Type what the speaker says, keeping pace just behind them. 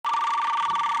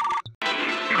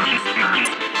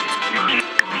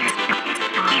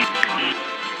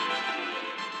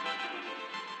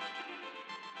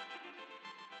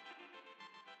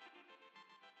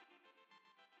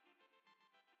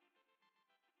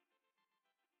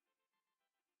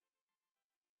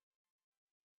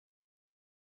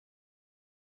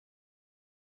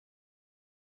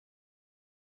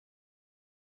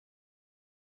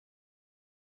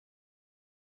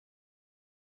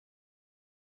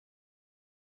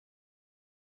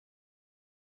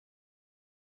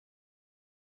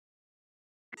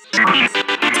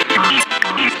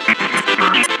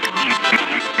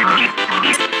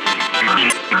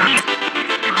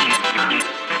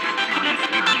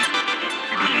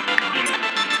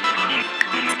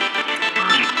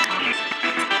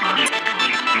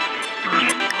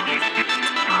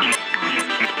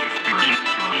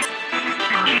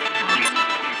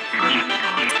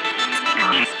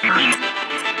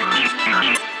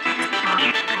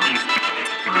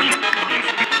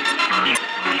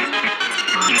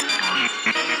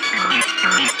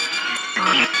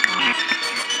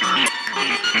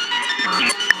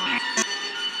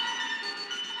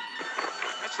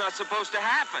That's not supposed to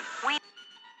happen.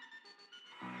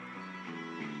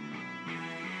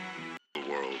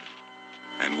 World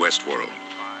and Westworld.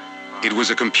 It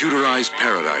was a computerized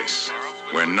paradise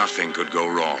where nothing could go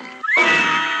wrong.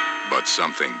 But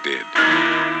something did.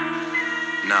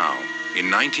 Now, in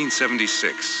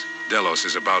 1976, Delos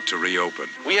is about to reopen.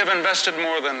 We have invested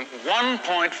more than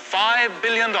 $1.5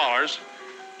 billion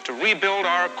to rebuild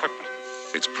our equipment.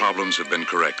 Its problems have been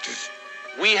corrected.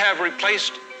 We have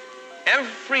replaced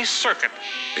every circuit.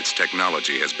 Its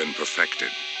technology has been perfected.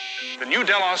 The new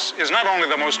Delos is not only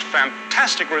the most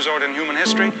fantastic resort in human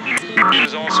history, it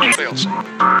is also fail-safe.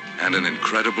 And an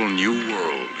incredible new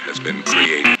world has been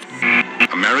created.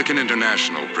 American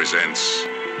International presents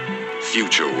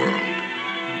Future World,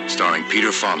 starring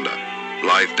Peter Fonda,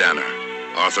 Blythe Danner,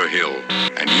 Arthur Hill,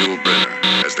 and Yul Brynner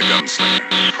as the gunslinger.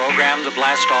 Program the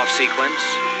blast-off sequence.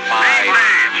 5,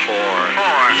 4,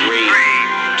 3,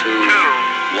 2,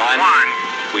 1.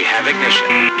 We have ignition.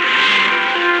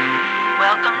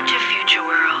 Welcome to Future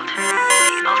World,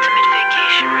 the ultimate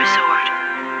vacation resort,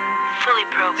 fully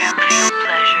programmed for your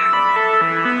pleasure,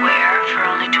 where for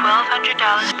only $1,200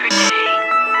 per day,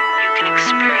 you can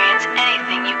experience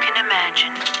anything you can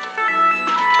imagine,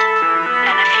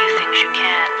 and a few things you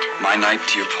can't. My night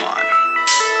to your pawn.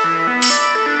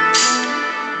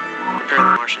 Prepare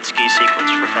the Martian ski sequence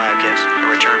for 5 guests and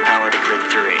return power to grid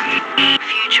 3.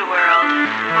 Future World,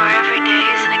 where every day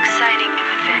is an exciting new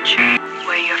adventure,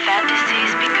 where your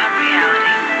fantasies become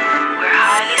reality, where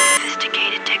highly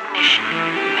sophisticated technician,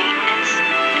 maintenance,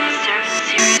 and service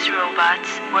series robots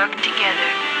work together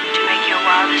to make your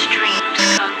wildest dreams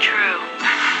come true.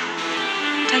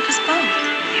 Take us both.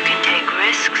 You can take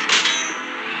risks,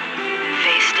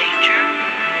 face danger,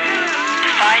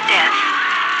 defy death,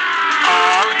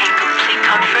 all in complete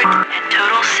comfort and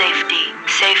total safety.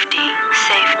 Safety,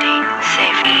 safety,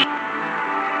 safety.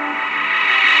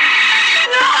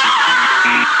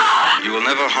 You will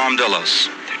never harm Delos.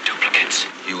 They're duplicates.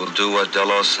 You will do what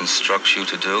Delos instructs you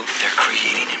to do. They're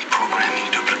creating and programming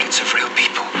duplicates of real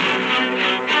people.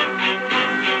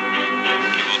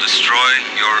 You will destroy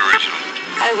your original.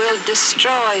 I will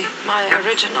destroy my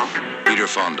original. Peter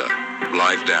Fonda,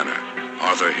 Blythe Danner,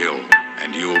 Arthur Hill,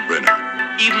 and Yul Brynner.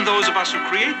 Even those of us who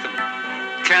create them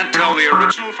can't tell the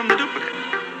original from the duplicate.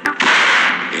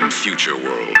 In Future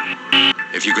World.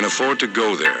 If you can afford to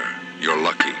go there, you're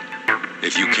lucky.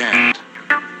 If you can't,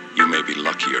 you may be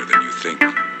luckier than you think.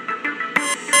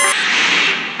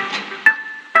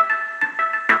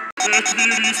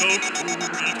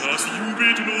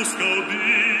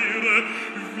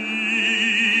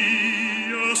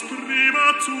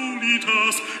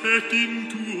 Et in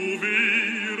tuo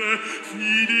vere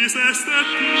fides est et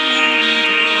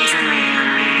puritas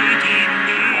durit in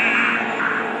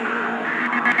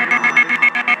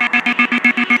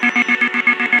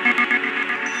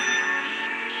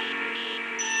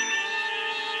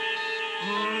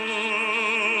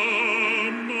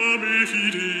me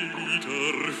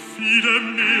fideliter fidem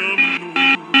meam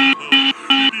nulla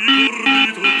di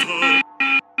corrito tal.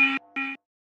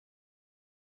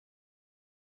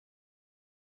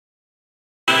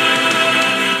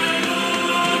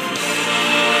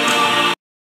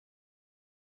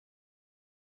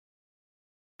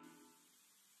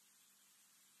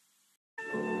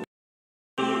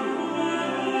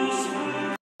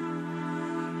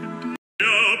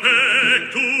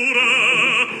 Pectora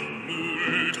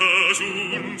multa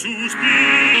sunt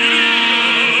suspira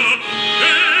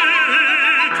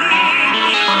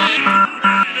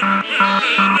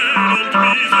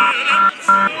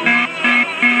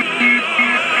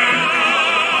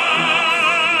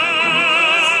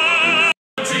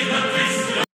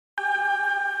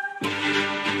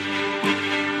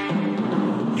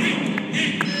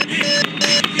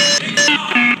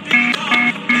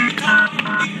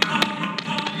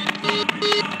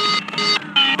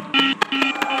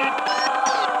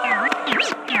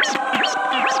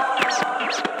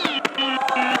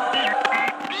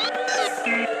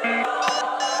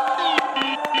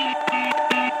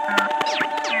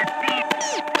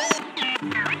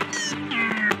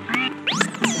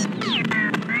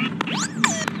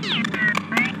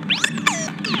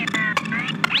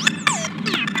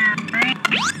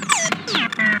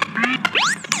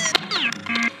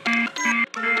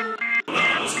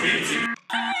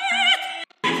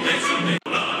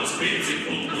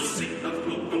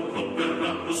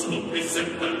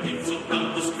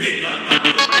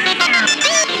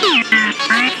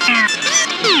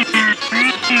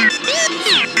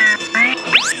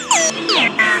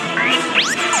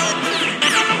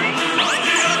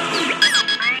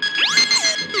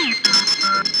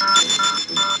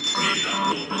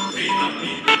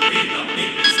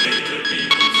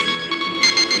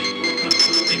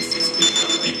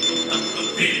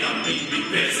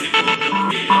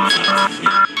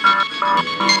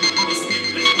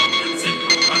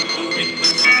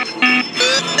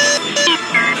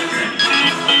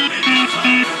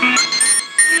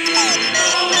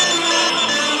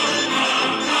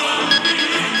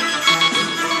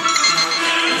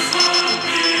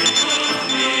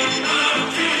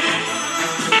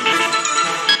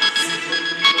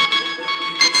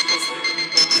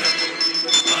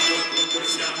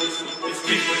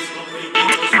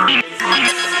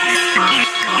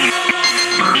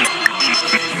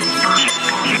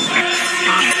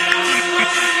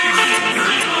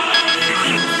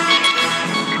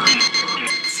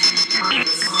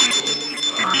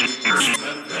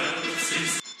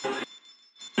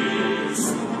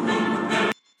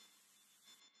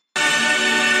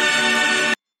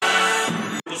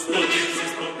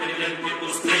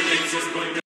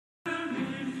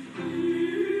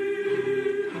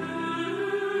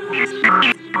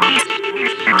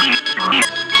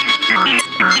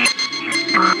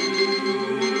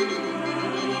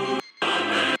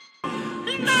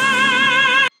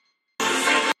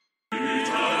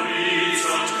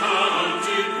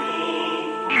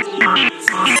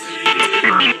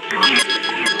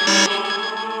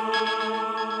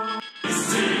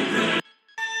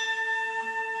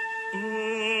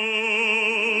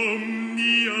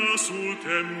Omnia su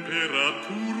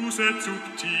temperaturus et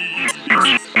subtilis,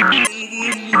 novum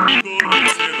mundo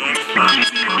erat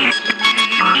facilis.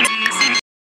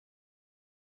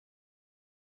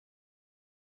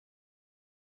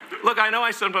 Look, I know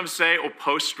I sometimes say or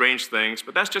post strange things,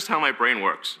 but that's just how my brain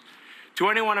works. To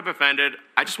anyone I've offended,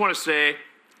 I just want to say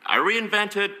I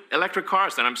reinvented electric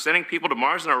cars and I'm sending people to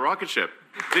Mars in a rocket ship.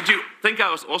 Did you think I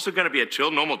was also going to be a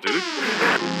chill, normal dude?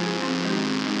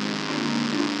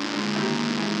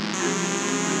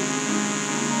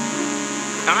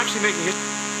 I'm actually making history.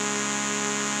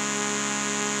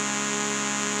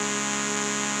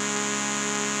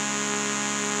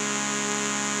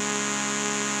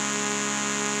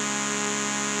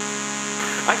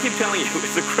 I keep telling you,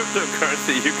 it's a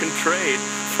cryptocurrency you can trade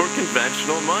for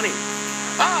conventional money.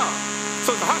 Oh,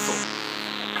 so it's a hustle.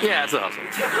 Yeah, it's a hustle.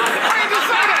 Why did you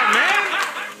say that,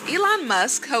 man? Elon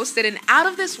Musk hosted an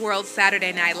out-of-this-world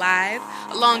Saturday Night Live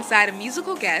alongside a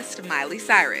musical guest, Miley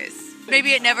Cyrus.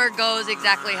 Maybe it never goes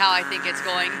exactly how I think it's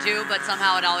going to, but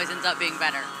somehow it always ends up being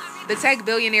better. The tech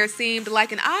billionaire seemed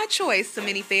like an odd choice to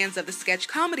many fans of the sketch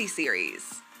comedy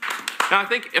series. Now, I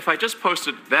think if I just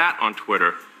posted that on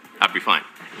Twitter, I'd be fine.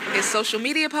 His social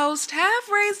media posts have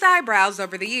raised eyebrows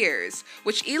over the years,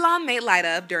 which Elon made light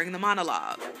of during the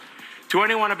monologue. To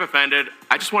anyone I've offended,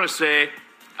 I just want to say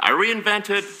I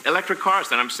reinvented electric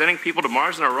cars and I'm sending people to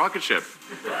Mars in a rocket ship.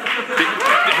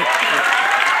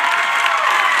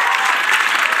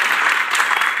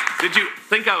 Did you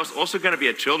think I was also going to be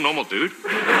a chill, normal dude?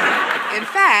 In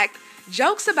fact,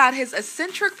 jokes about his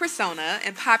eccentric persona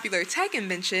and popular tech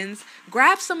inventions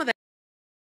grabbed some of the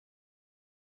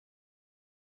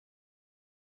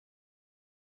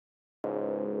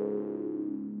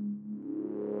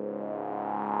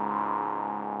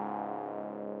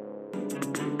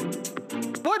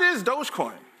What is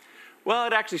Dogecoin? Well,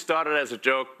 it actually started as a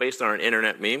joke based on an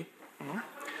internet meme.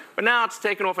 But now it's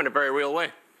taken off in a very real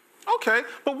way. Okay,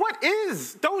 but what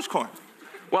is Dogecoin?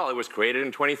 Well, it was created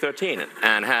in 2013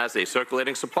 and has a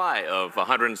circulating supply of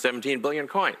 117 billion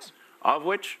coins, of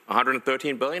which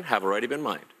 113 billion have already been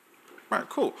mined. Right,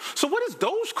 cool. So what is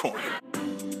Dogecoin?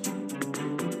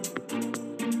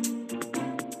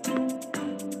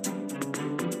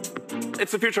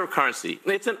 It's the future of currency.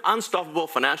 It's an unstoppable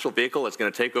financial vehicle that's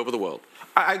going to take over the world.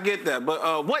 I get that,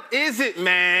 but what is it,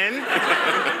 man?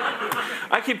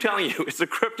 I keep telling you, it's a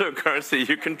cryptocurrency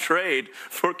you can trade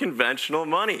for conventional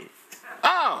money.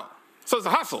 Oh, so it's a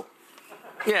hustle.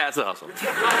 Yeah, it's a hustle. Why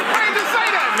did you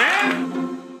say that, man?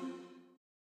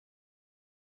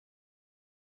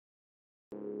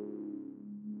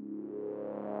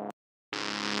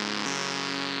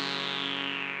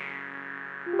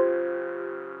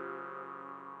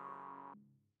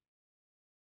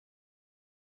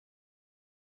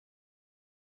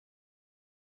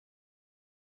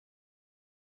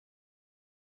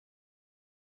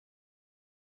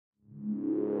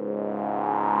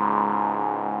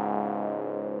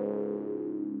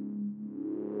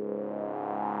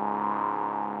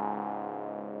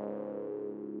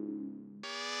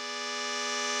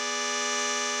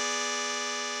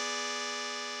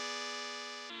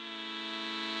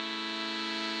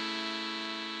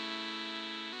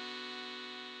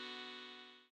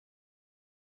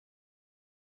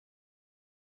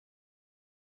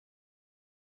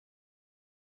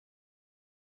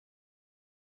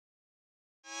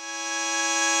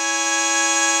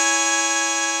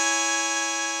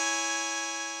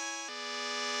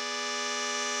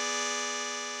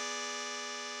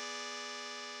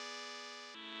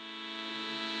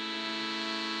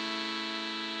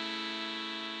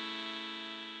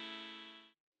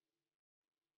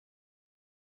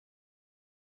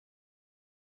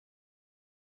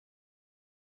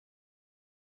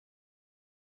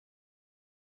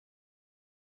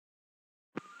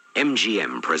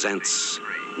 MGM presents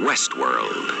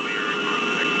Westworld.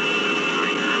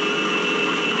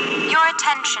 Your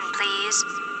attention, please.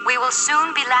 We will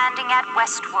soon be landing at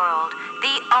Westworld,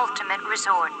 the ultimate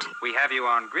resort. We have you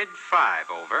on grid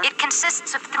 5, over. It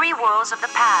consists of 3 worlds of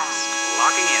the past.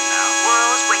 Locking in now.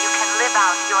 Worlds where you can live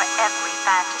out your every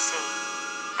fantasy.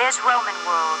 There's Roman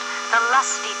world, the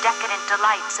lusty, decadent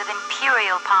delights of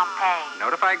imperial Pompeii.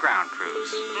 Notify ground crews.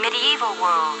 Medieval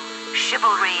world,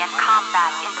 chivalry and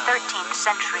combat in 13th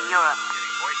century Europe.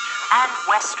 and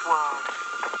Westworld.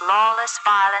 Lawless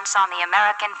violence on the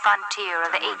American frontier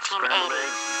of the 1880s.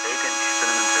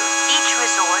 Each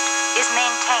resort is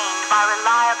maintained by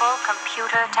reliable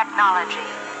computer technology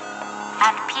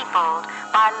and peopled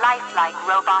by lifelike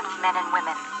robot men and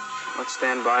women. Let's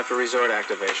stand by for resort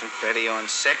activation. Ready on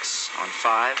 6, on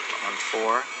 5, on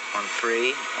 4, on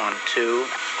 3, on 2.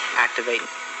 Activate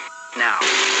now.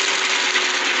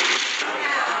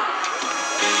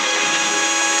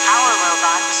 Our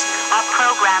robots are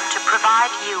programmed to provide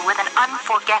you with an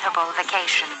unforgettable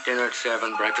vacation. Dinner at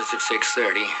 7, breakfast at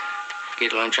 6:30.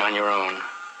 Get lunch on your own.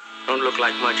 Don't look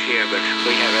like much here, but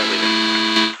we have everything.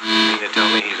 You mean to tell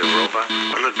me he's a robot?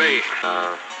 What'll it be?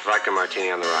 Vodka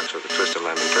martini on the rocks with a twist of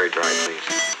lemon. Very dry, please.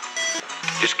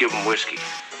 Just give him whiskey.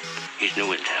 He's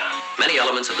new in town. Many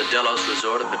elements of the Delos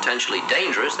Resort are potentially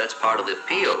dangerous. That's part of the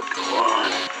appeal. Go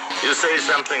on. You say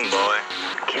something, boy.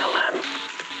 Kill him.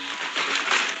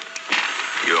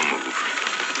 Your move.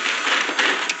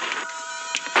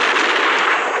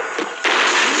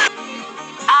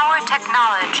 Our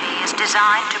technology is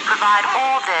designed to provide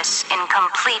all this in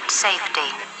complete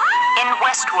safety. In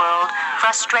Westworld,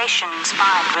 frustrations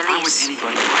find release. How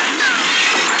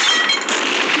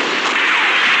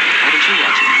did you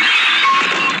watch it?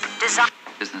 Desire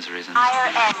Business reasons. higher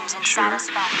ends and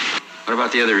satisfaction. What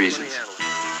about the other reasons?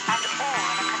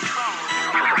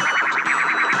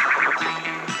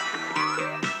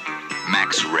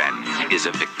 Max Wren is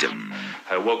a victim.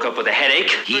 I woke up with a headache.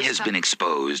 He has been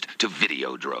exposed to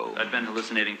Videodrome. I'd been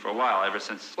hallucinating for a while, ever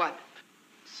since... What?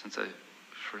 Since I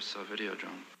first saw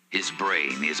Videodrome. His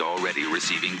brain is already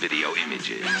receiving video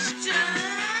images.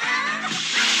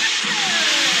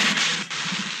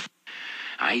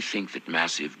 I think that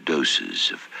massive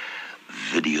doses of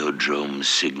Videodrome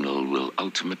signal will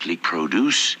ultimately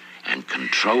produce and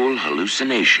control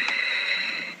hallucination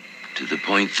to the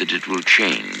point that it will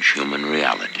change human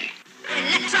reality.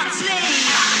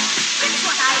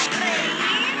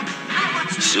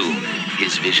 Soon,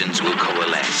 his visions will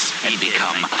coalesce and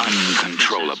become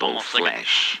uncontrollable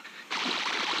flesh.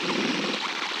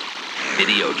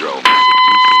 Videodrome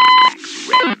is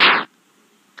seducing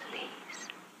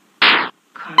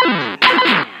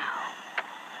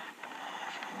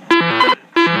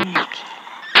Max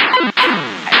Wren.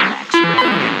 And Max Wren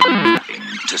can do nothing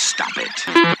to stop it.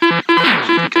 One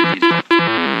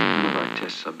of our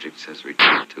test subjects has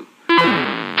returned to.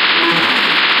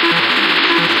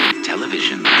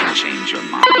 Television can change your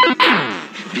mind.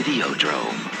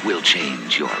 Videodrome will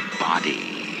change your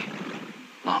body.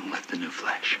 Long live the new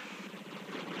flesh.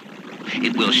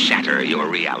 It will shatter your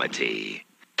reality.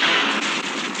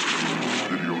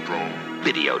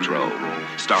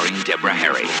 Videodrome, starring Deborah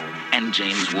Harry and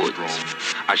James Woods.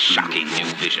 A shocking new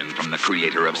vision from the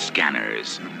creator of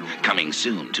Scanners. Coming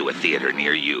soon to a theater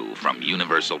near you from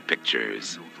Universal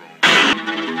Pictures.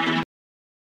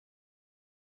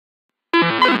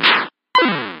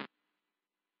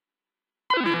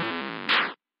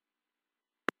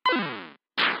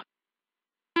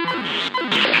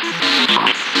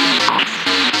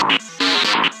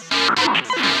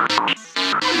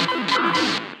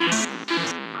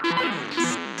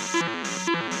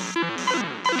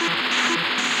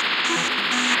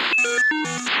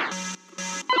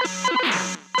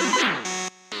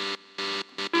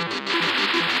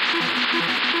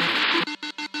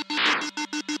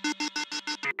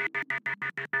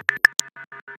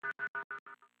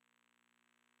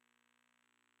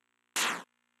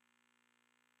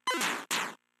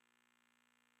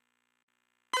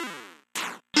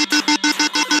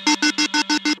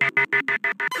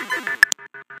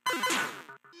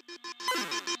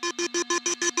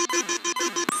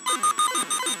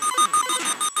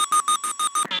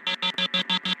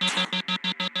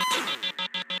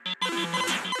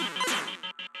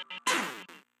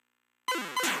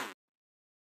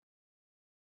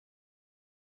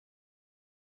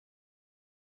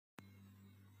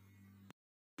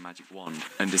 Magic wand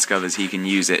and discovers he can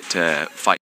use it to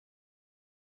fight.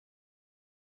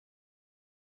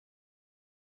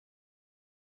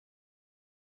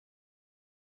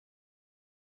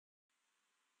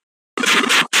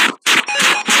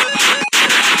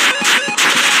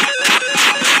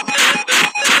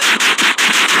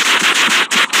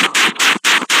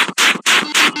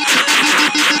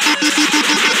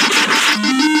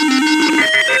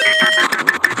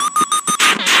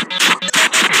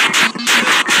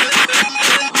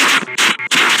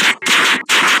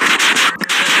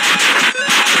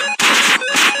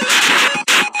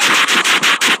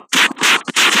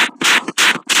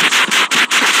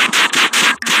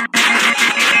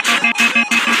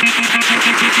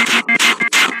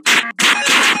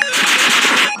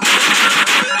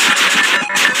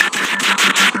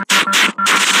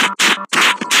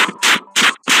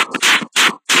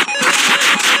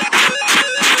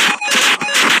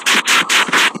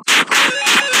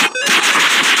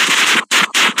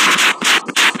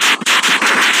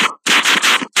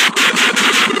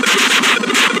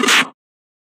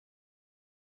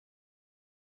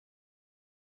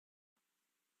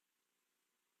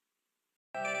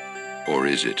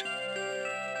 is it?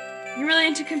 You're really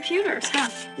into computers, huh?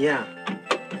 Yeah.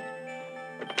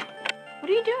 What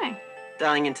are you doing?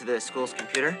 Dialing into the school's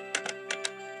computer.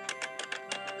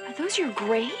 Are those your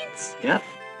grades? Yep.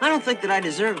 I don't think that I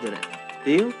deserved it.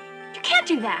 Do you? You can't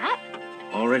do that.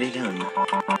 Already done.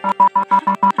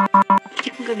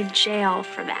 You can go to jail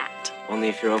for that. Only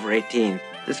if you're over 18.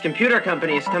 This computer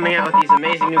company is coming out with these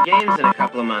amazing new games in a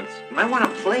couple of months. You might want to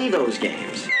play those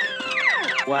games.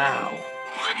 Wow.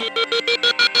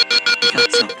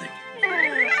 Got something.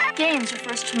 Games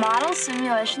refers to models,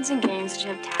 simulations, and games that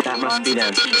have tactical That must and be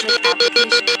them. strategic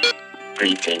application.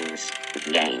 Greetings.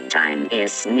 Game time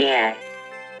is near.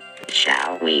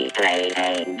 Shall we play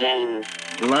a game?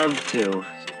 Love to.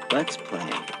 Let's play.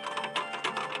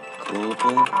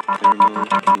 Global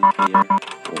thermonuclear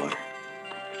war.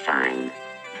 Fine.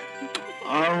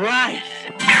 All right.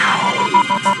 We have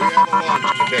a launch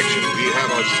detection. We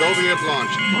have a Soviet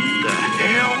launch. What the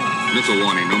hell? Missile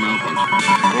warning, no malfunction.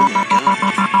 Oh my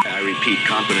God. I repeat,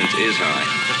 confidence is high.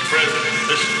 Mr. President,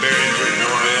 this is Barrington.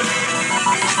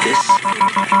 Is this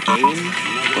a game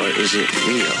or is it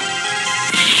real?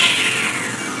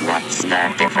 What's the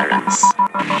difference?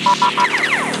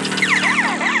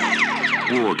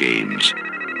 War Games.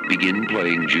 Begin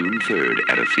playing June 3rd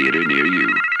at a theater near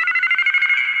you.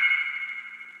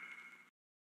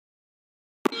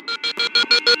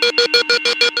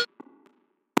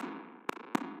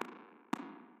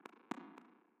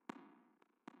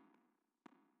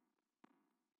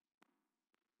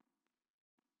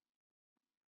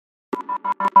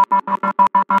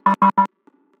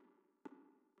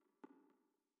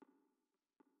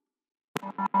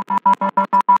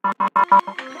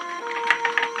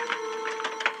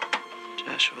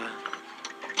 Joshua.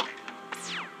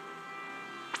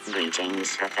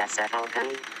 Greetings, Professor Vulcan.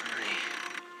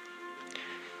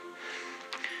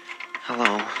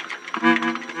 Hello.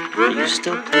 Are you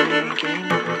still playing the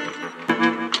game?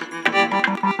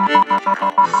 Of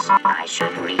course, I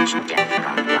should reach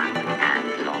DEFCON 1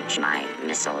 and launch my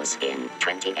missiles in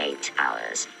 28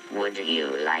 hours. Would you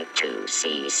like to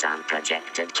see some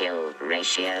projected kill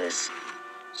ratios?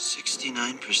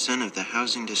 69% of the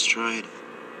housing destroyed.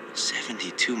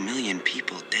 72 million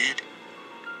people dead.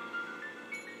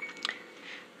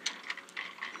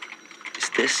 Is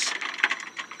this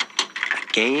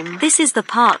a game? This is the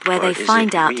part where Or they is find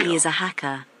it out real? he is a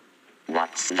hacker.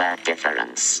 What's the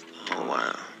difference? Oh,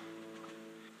 wow.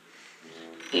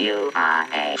 You are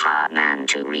a hard man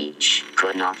to reach.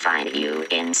 Could not find you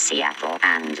in Seattle,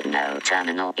 and no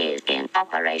terminal is in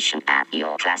operation at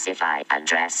your classified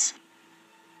address.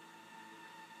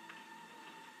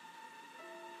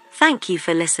 Thank you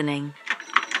for listening.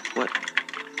 What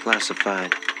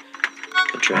classified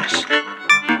address?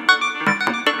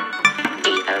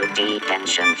 DOD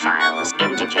pension files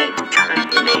indicate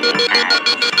current mailing ad.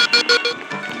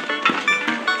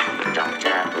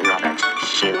 Dr. Robert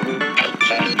Hume,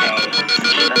 a.k.a.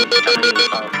 Stephen W.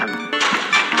 Vulcan.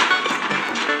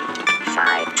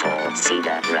 5 Tall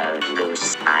Cedar Road,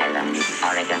 Goose Island,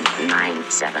 Oregon,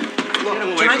 97.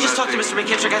 Can I just talk to Mr.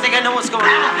 McKittrick? I think I know what's going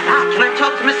on. Can I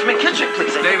talk to Mr. McKittrick,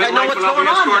 please? I think I know what's going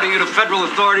on. Escorting you to federal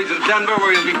authorities in Denver,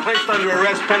 where you'll be placed under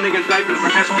arrest pending indictment for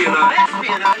espionage.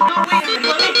 Espionage? No, wait a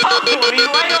minute. Let me talk to him. He's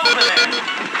right over there.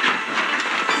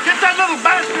 Get that little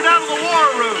bastard out of the war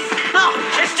room. No,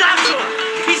 it's Joshua.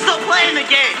 He's still playing the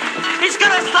game. He's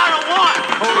gonna start a war.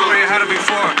 Hold on, you had it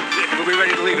before. We'll be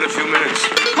ready to leave in a few minutes.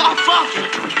 Oh, fuck it.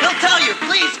 He'll tell you.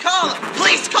 Please call him.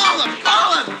 Please call him.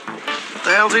 Call him. What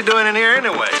the hell's he doing in here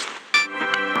anyway?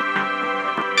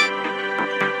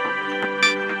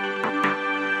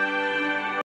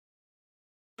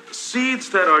 Seeds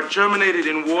that are germinated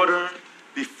in water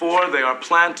before they are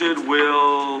planted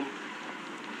will...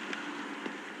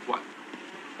 What?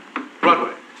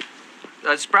 Broadway.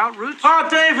 Sprout roots? Oh,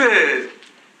 David!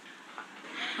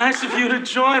 Nice of you to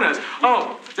join us.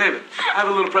 Oh, David, I have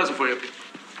a little present for you.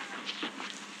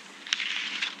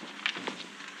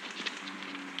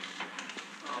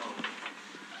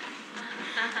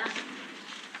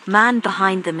 Man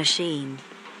behind the machine.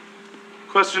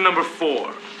 Question number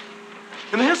 4.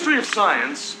 In the history of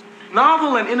science,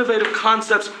 novel and innovative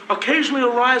concepts occasionally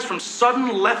arise from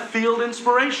sudden left-field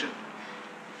inspiration.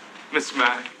 Miss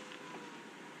Mack,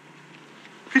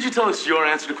 could you tell us your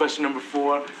answer to question number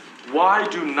 4? Why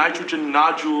do nitrogen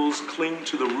nodules cling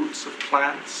to the roots of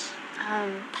plants?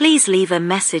 Please leave a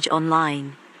message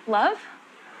online. Love?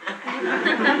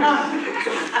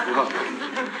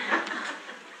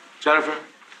 Jennifer,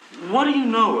 what do you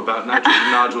know about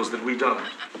nitrogen nodules that we don't?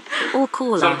 Or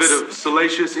call Some us. bit of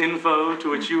salacious info to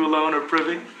which you alone are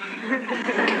privy?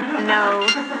 No.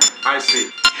 I see.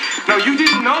 No, you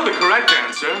didn't know the correct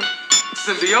answer.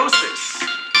 Symbiosis.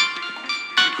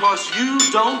 Because you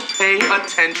don't pay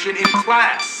attention in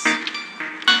class. There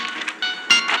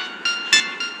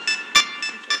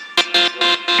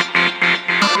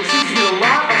seems to be a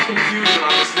lot of confusion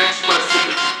on this next question.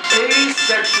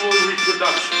 Asexual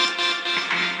reproduction.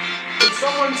 Can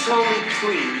someone tell me,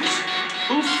 please,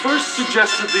 who first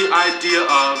suggested the idea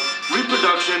of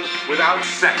reproduction without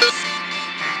sex?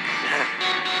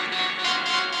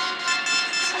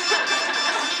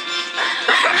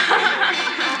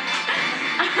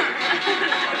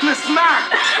 Miss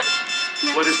Mac!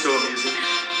 What is so amusing?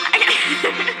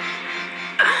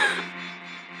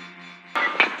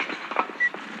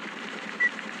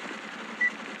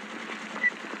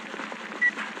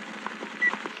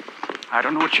 I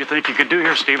don't know what you think you could do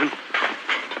here, Stephen. What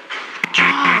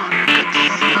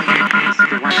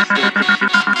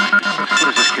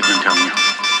has this kid been telling you?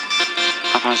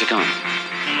 How far's it gone?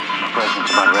 The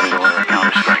president's about ready to order a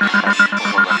counter-strike. That's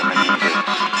what we're recommending you do.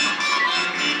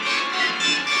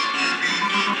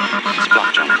 It's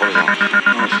blocked, John. Pull it off.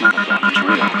 No, it's not a block. It's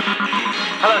real.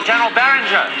 Hello, General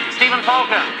Barringer. Stephen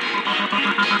Falcon.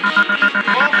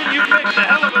 Falcon, you picked a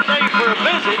hell of a day for a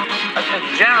visit.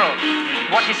 General,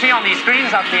 what you see on these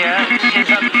screens up here is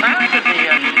apparently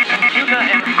a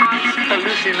computer-enhanced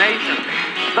hallucination.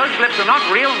 Those blips are not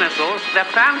real missiles. They're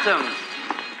phantoms.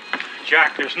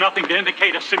 Jack, there's nothing to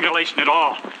indicate a simulation at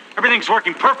all. Everything's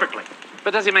working perfectly.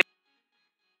 But does he make...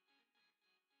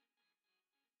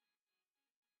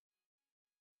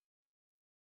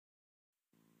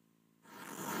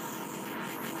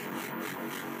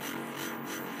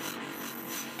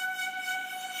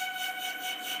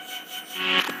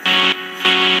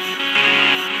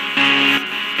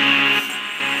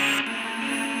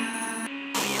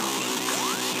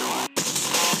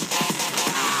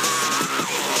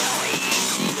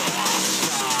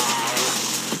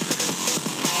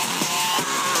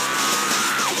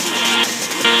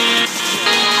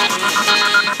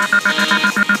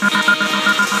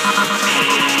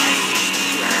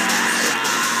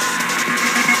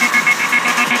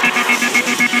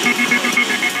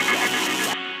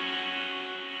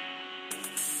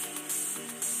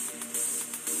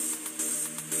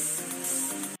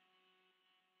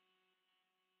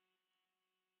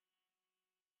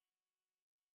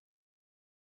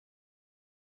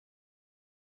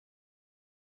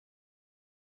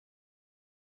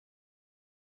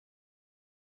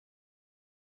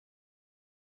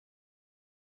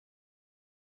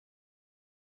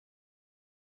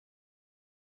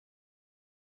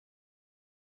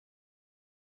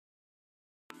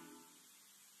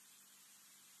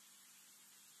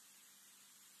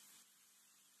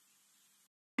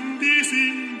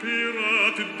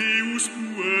 Desimperat Deus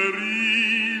puerilis.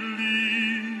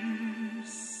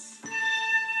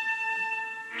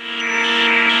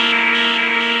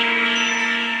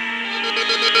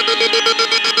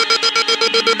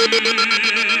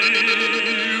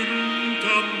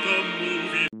 Tam tam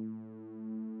movi.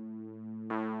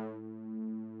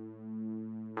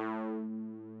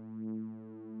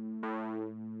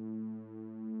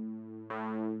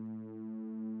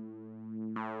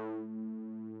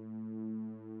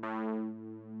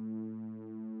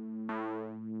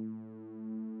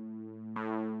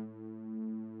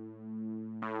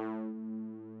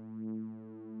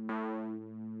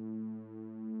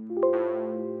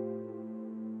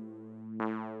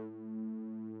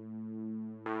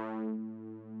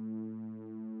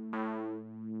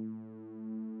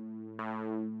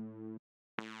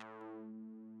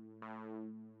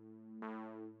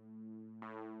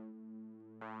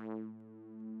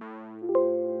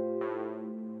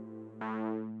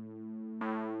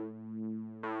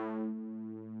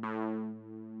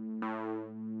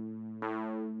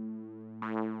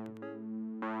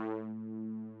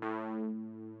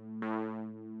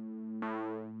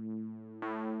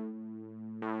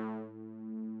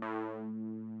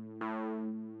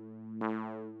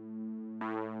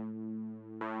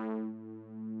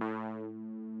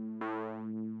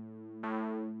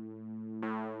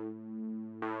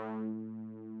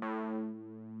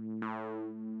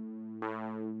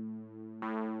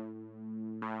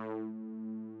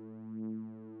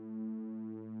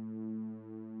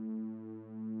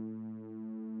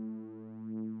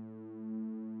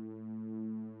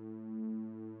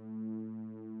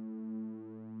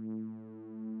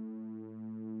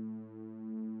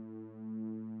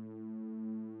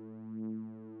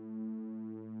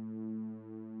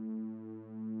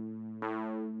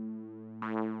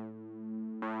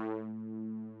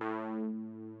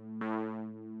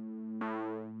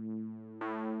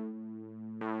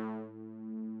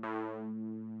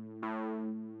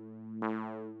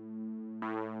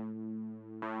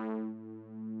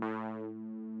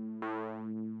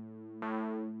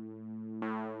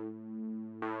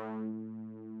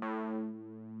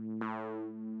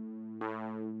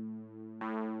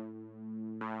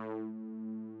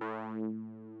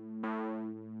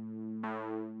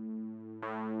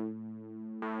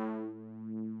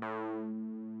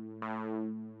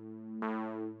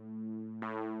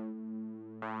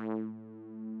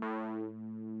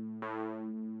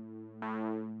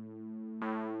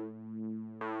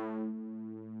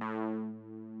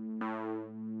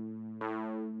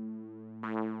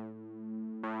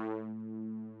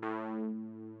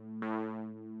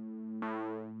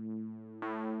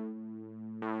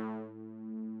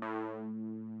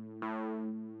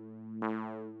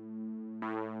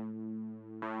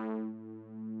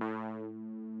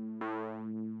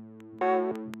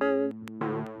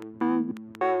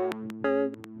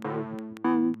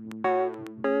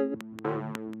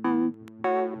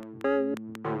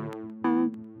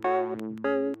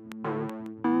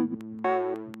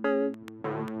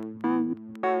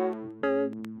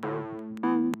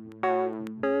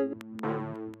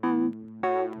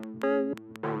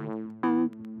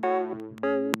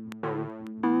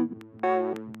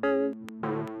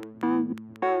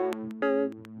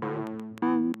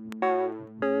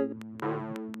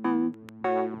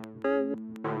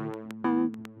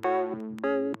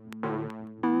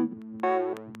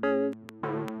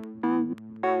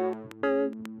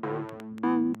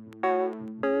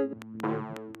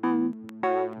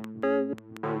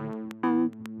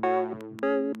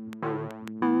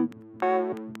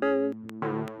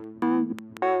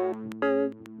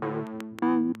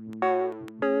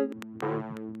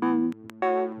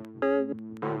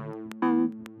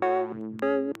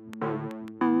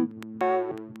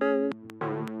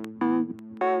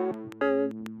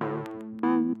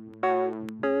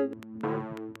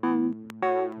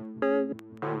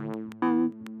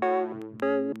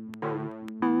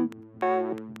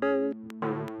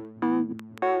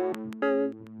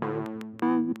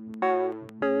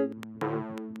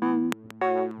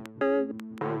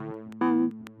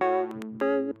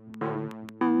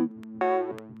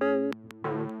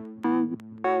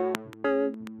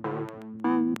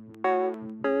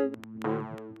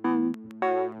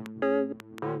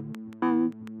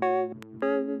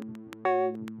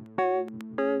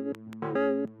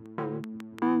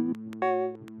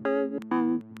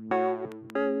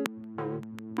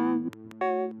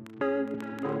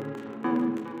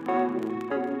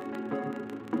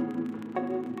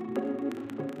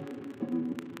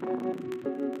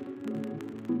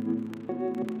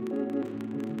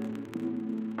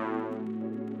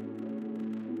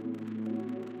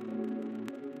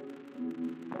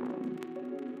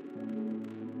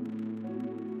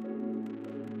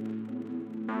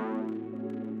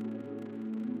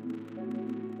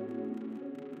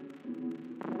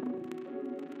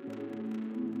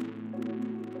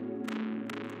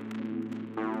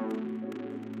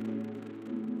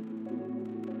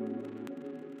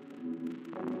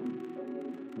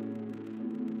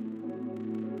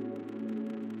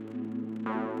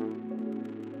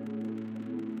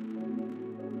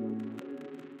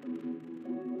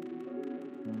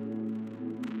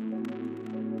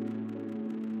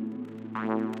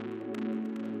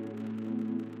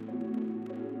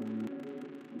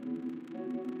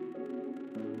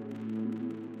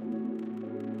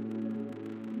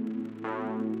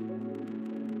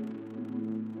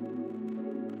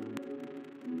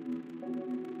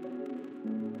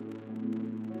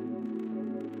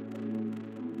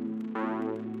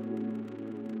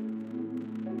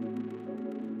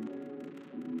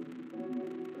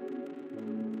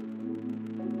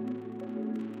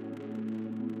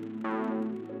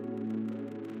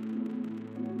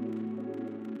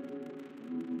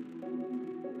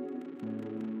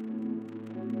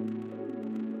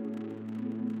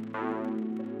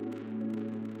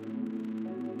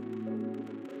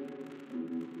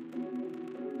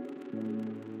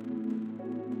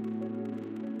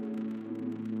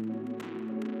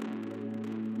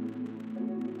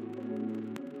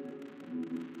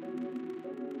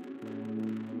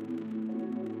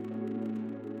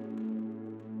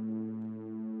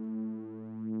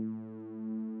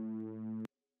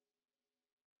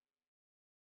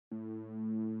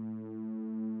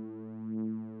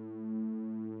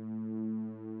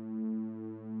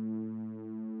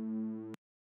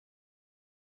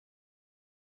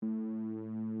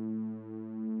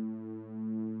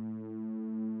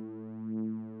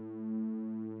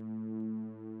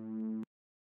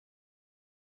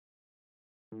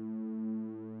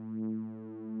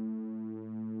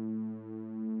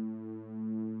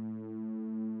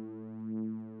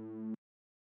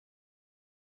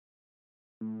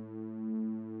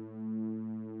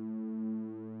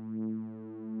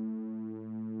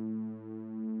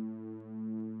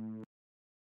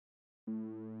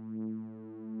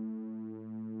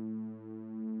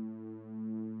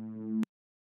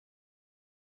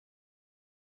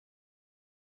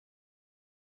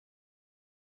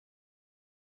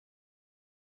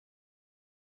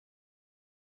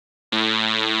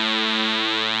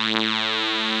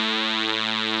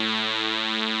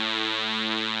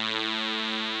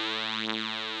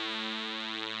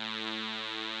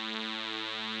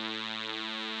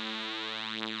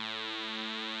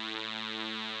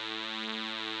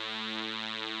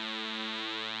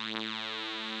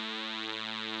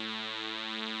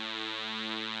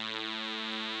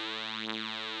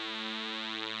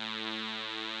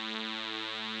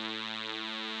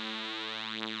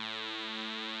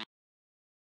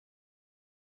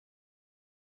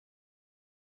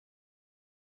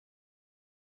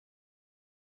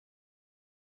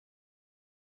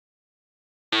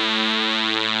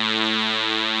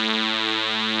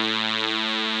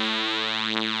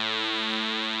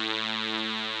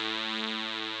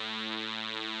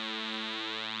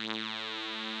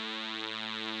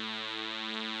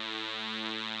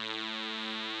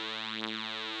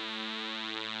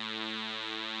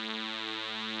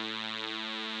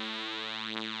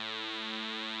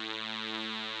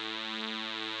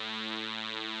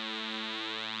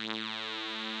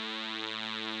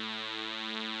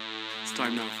 It's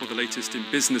time now for the latest in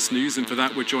business news, and for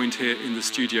that we're joined here in the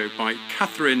studio by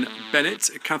Catherine Bennett.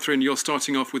 Catherine, you're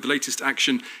starting off with the latest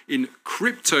action in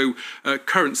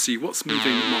cryptocurrency. What's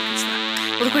moving markets there?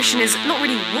 Well, the question is not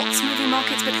really what's moving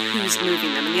markets, but who's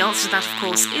moving them. And the answer to that, of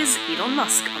course, is Elon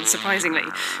Musk, unsurprisingly.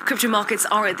 Crypto markets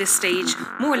are at this stage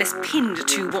more or less pinned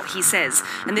to what he says.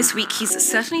 And this week, he's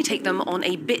certainly taken them on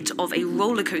a bit of a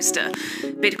roller coaster.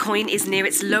 Bitcoin is near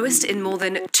its lowest in more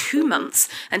than 2 months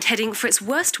and heading for its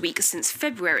worst week since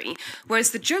February,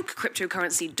 whereas the joke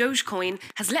cryptocurrency Dogecoin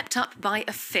has leapt up by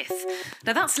a fifth.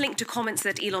 Now, that's linked to comments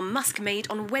that Elon Musk made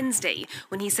on Wednesday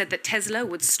when he said that Tesla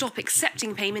would stop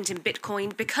accepting payment in Bitcoin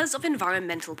because of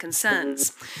environmental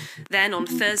concerns. Then on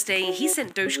Thursday, he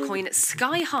sent Dogecoin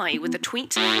sky high with a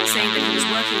tweet saying that he was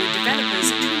working with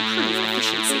developers to improve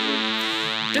efficiency.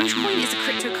 Dogecoin is a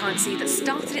cryptocurrency that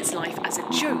started its life as a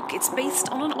joke. It's based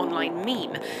on an online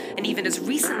meme. And even as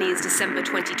recently as December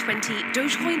 2020,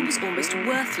 Dogecoin was almost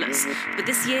worthless. But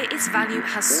this year, its value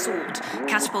has soared,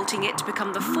 catapulting it to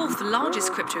become the 4th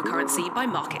largest cryptocurrency by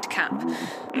market cap.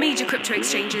 Major crypto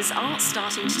exchanges are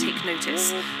starting to take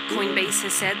notice. Coinbase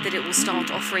has said that it will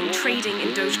start offering trading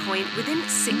in Dogecoin within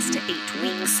 6 to 8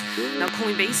 weeks. Now,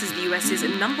 Coinbase is the US's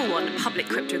 #1 public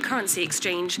cryptocurrency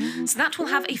exchange, so that will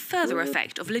have a further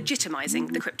effect of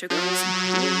legitimizing the cryptocurrency.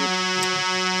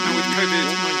 Now, with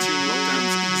COVID-19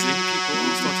 lockdowns easing, people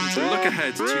are starting to look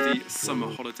ahead to the summer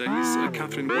holidays.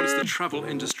 Catherine, what is the travel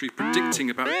industry predicting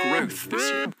about growth this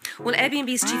year? Well,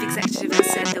 Airbnb's chief executive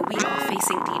has said that we are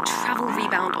facing the travel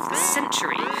rebound of the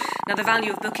century. Now, the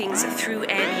value of bookings through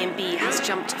Airbnb has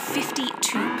jumped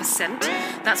 52%.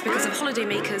 That's because of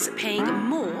holidaymakers paying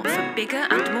more for bigger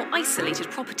and more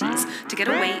isolated properties to get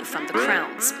away from the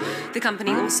crowds. The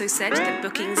company also said that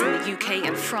bookings in the UK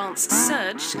and France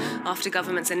surged after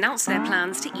governments announced their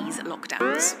plans to ease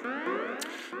lockdowns.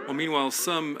 Well, meanwhile,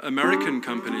 some American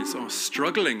companies are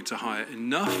struggling to hire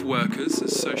enough workers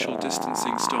as social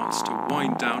distancing starts to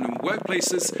wind down and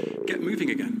workplaces get moving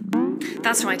again.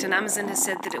 That's right, and Amazon has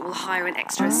said that it will hire an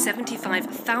extra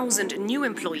 75,000 new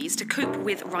employees to cope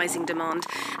with rising demand,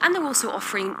 and they're also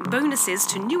offering bonuses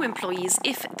to new employees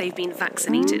if they've been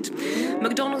vaccinated.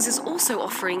 McDonald's is also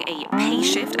offering a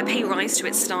pay rise to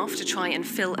its staff to try and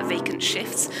fill vacant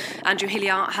shifts. Andrew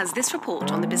Hilliard has this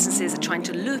report on the businesses trying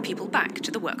to lure people back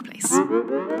to the workplace.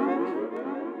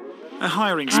 A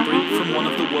hiring spree from one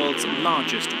of the world's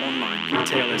largest online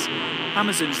retailers.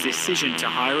 Amazon's decision to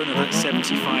hire another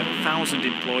 75,000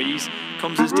 employees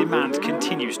comes as demand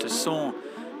continues to soar.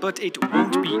 But it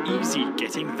won't be easy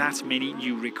getting that many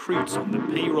new recruits on the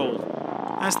payroll.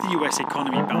 As the US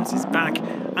economy bounces back,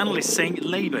 analysts saying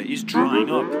labour is drying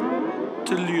up.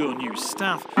 To lure new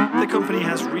staff, the company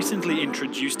has recently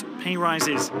introduced pay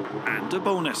rises and a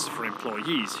bonus for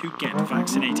employees who get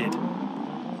vaccinated.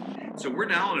 So we're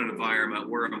now in an environment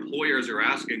where employers are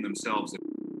asking themselves,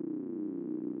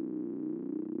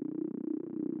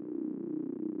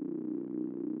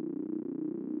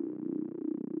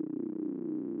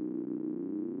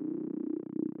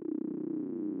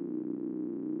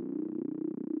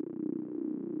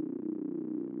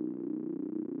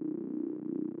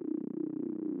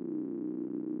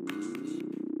 to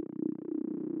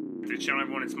show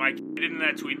everyone it's Mike. He did in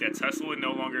that tweet that Tesla would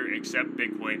no longer accept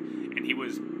Bitcoin, and he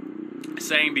was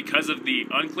saying because of the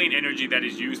unclean energy that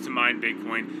is used to mine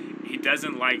Bitcoin, he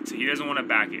doesn't want to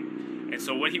back it. And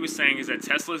so what he was saying is that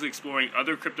Tesla is exploring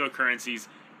other cryptocurrencies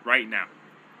right now.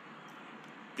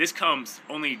 This comes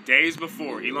only days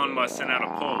before Elon Musk sent out a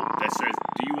poll that says,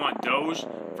 do you want Doge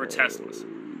for Teslas?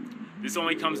 This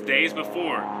only comes days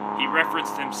before he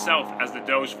referenced himself as the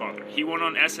Doge father. He went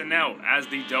on SNL as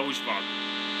the Doge father.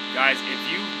 Guys,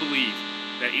 if you believe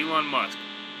that Elon Musk,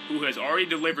 who has already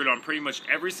delivered on pretty much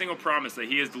every single promise that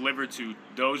he has delivered to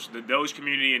the Doge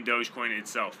community and Dogecoin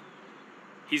itself,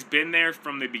 he's been there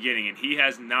from the beginning, and he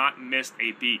has not missed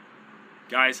a beat.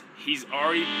 Guys, he's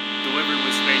already delivered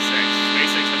with SpaceX.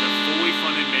 SpaceX has a fully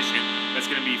funded mission that's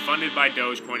going to be funded funded by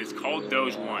Dogecoin. It's called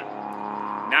Doge 1.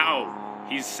 Now,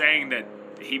 he's saying that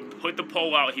he put the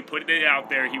poll out, he put it out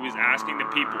there, he was asking the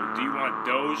people, do you want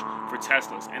Doge for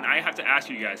Teslas? And I have to ask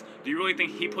you guys, do you really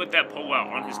think he put that poll out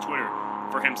on his Twitter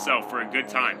for himself for a good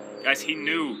time? Guys, he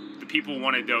knew the people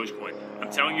wanted Dogecoin.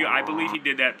 I'm telling you, I believe he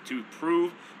did that to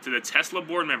prove to the Tesla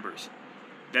board members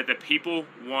that the people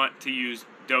want to use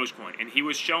Dogecoin. And he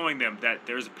was showing them that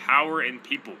there's power in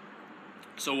people.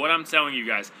 So what I'm telling you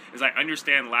guys is I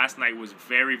understand last night was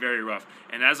very, very rough.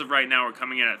 And as of right now, we're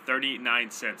coming in at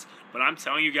 39 cents. But I'm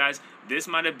telling you guys, this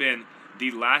might have been the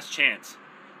last chance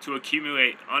to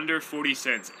accumulate under 40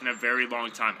 cents in a very long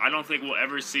time. I don't think we'll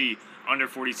ever see under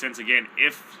 40 cents again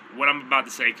if what I'm about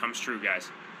to say comes true,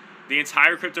 guys. The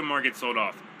entire crypto market sold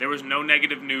off. There was no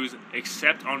negative news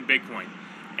except on Bitcoin.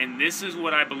 And this is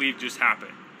what I believe just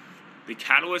happened. The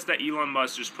catalyst that Elon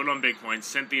Musk just put on Bitcoin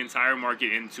sent the entire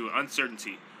market into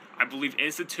uncertainty. I believe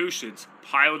institutions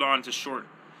piled on to short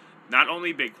not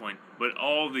only Bitcoin, but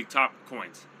all the top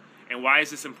coins. And why is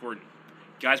this important?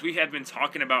 Guys, we have been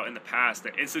talking about in the past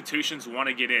that institutions want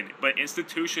to get in, but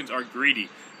institutions are greedy.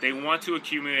 They want to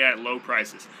accumulate at low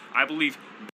prices. I believe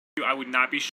I would not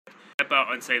be sure to step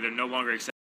out and say they're no longer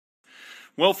accepted.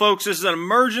 Well, folks, this is an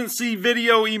emergency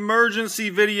video.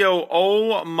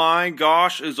 Oh my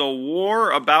gosh, is a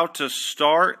war about to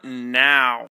start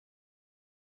now?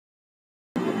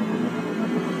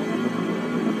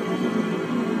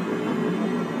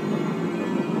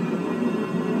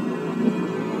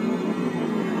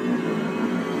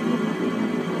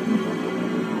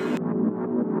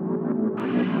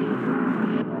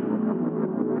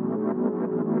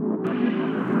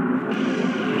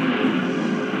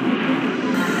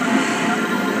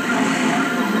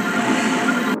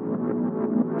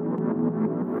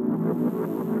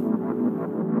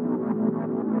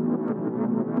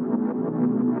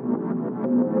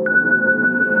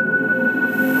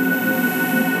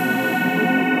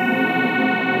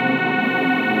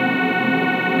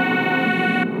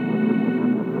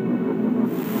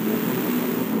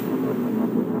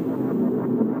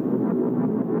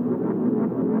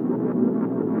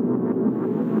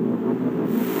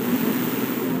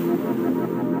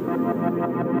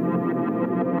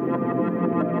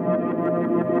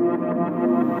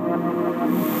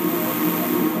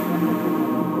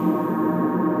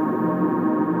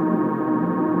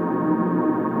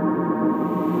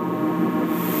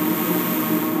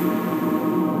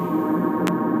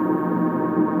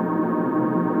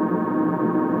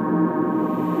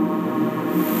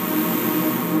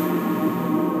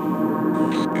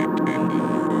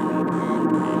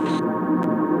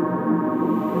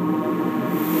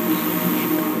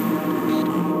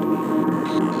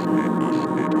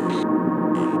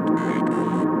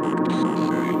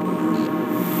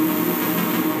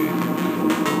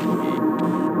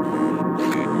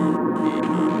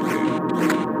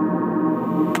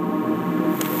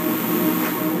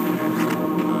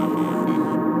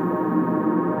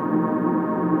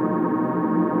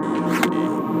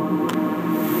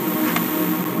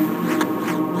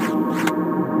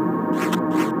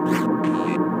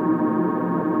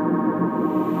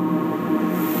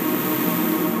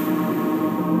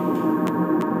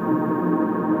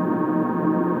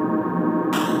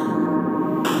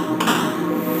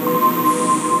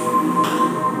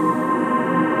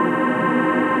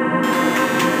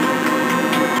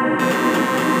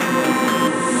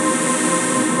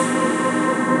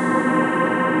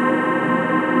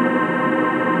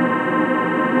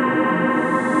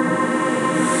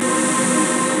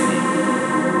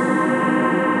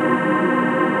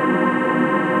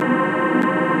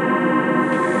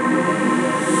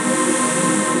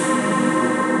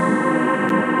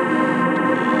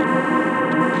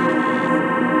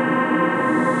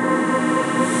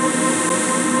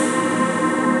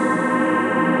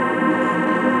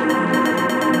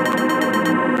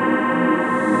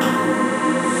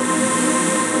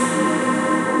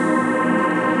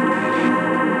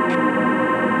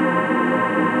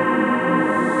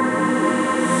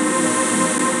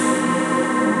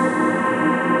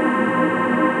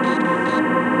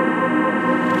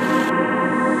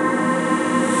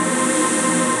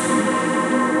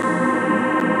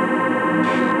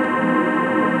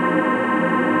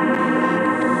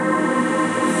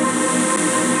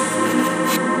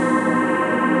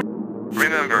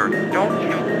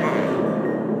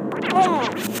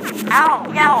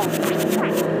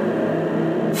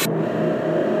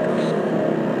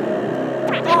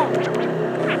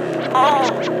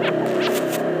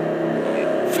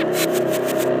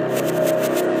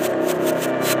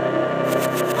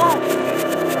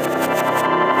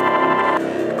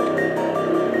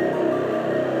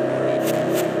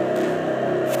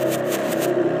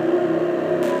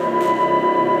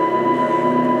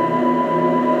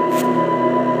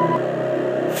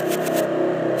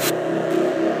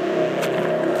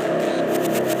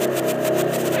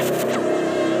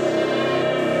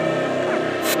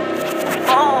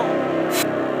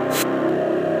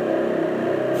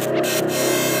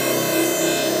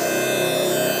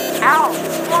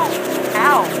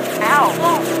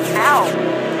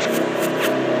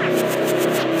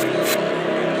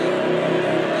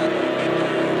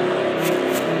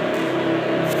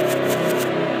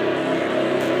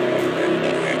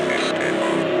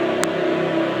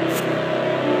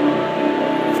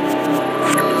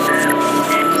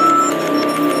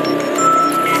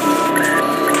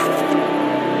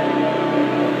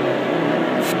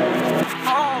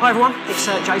 everyone, it's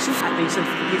Jason at the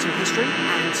Centre for Computing History,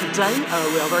 and today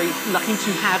we are very lucky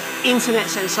to have internet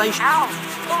sensation. Ow!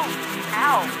 Oh,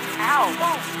 ow! Ow!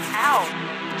 Oh, ow!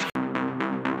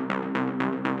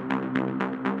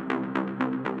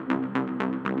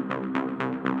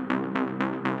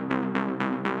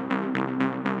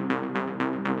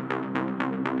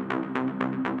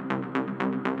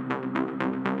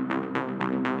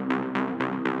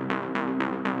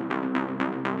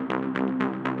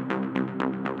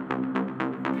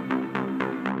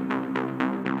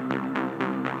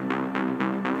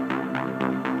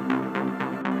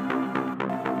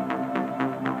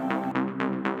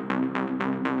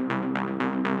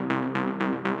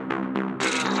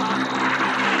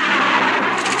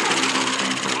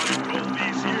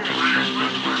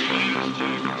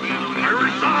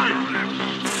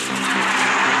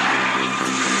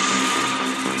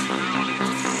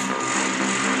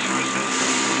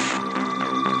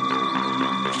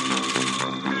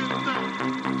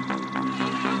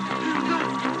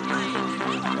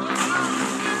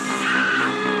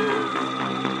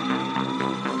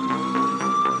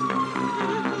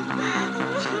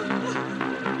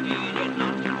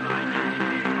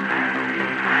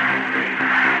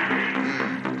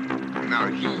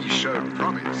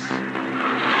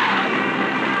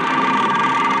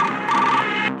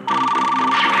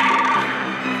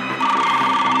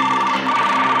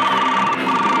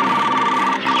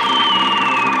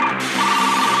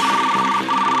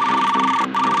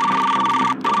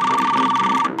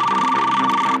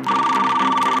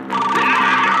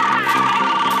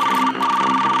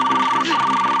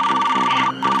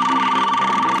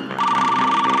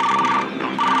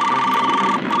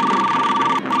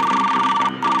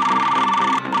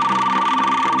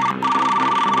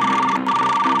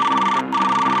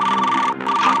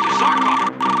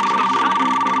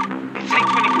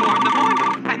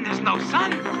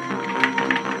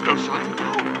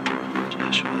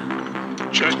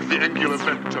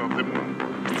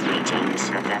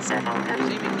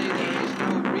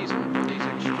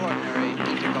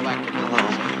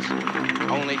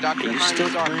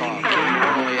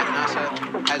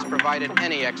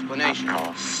 Any explanation.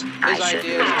 His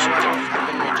ideas, however, have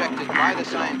been rejected by the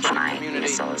scientific community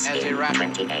as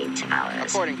irrational.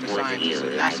 According to scientists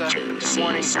at NASA, this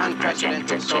morning's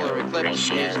unprecedented solar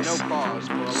eclipse is no cause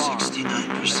for alarm. The team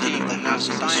of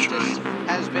NASA scientists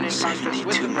has been in contact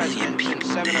with the president since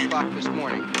 7 o'clock this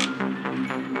morning.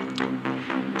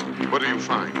 What do you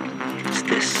find? Is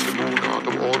this the moon out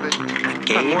of orbit? A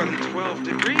game? More than 12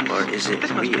 degrees. Or is it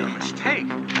this real? Must be a mistake.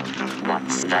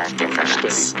 What's the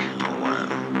difference? Oh, wow.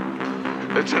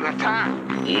 It's an attack.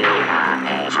 You are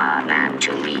a hard man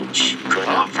to reach. Could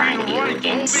not find you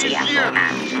in Seattle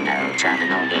and no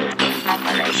terminal in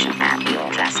operation at your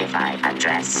classified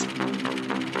address.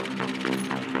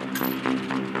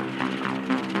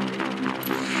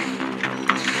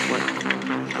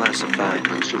 Classified.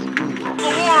 The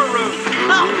war room!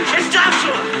 No, it's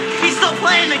Joshua! He's still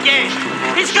playing the game!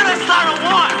 He's gonna start a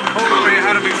war! Hold on, we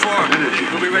had it before.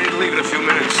 We'll be ready to leave in a few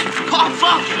minutes. Call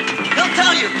Falcon! He'll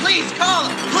tell you! Please call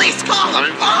him! Please call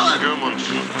him! Call him! What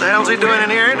the hell's he doing in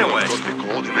here anyway? Got the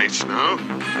coordinates now.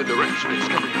 The direction it's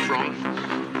coming from.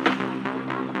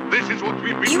 This is what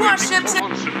we've been waiting for,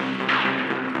 Monson.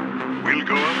 We'll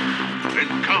go up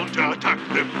and counterattack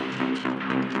them.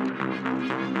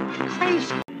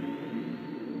 Crazy.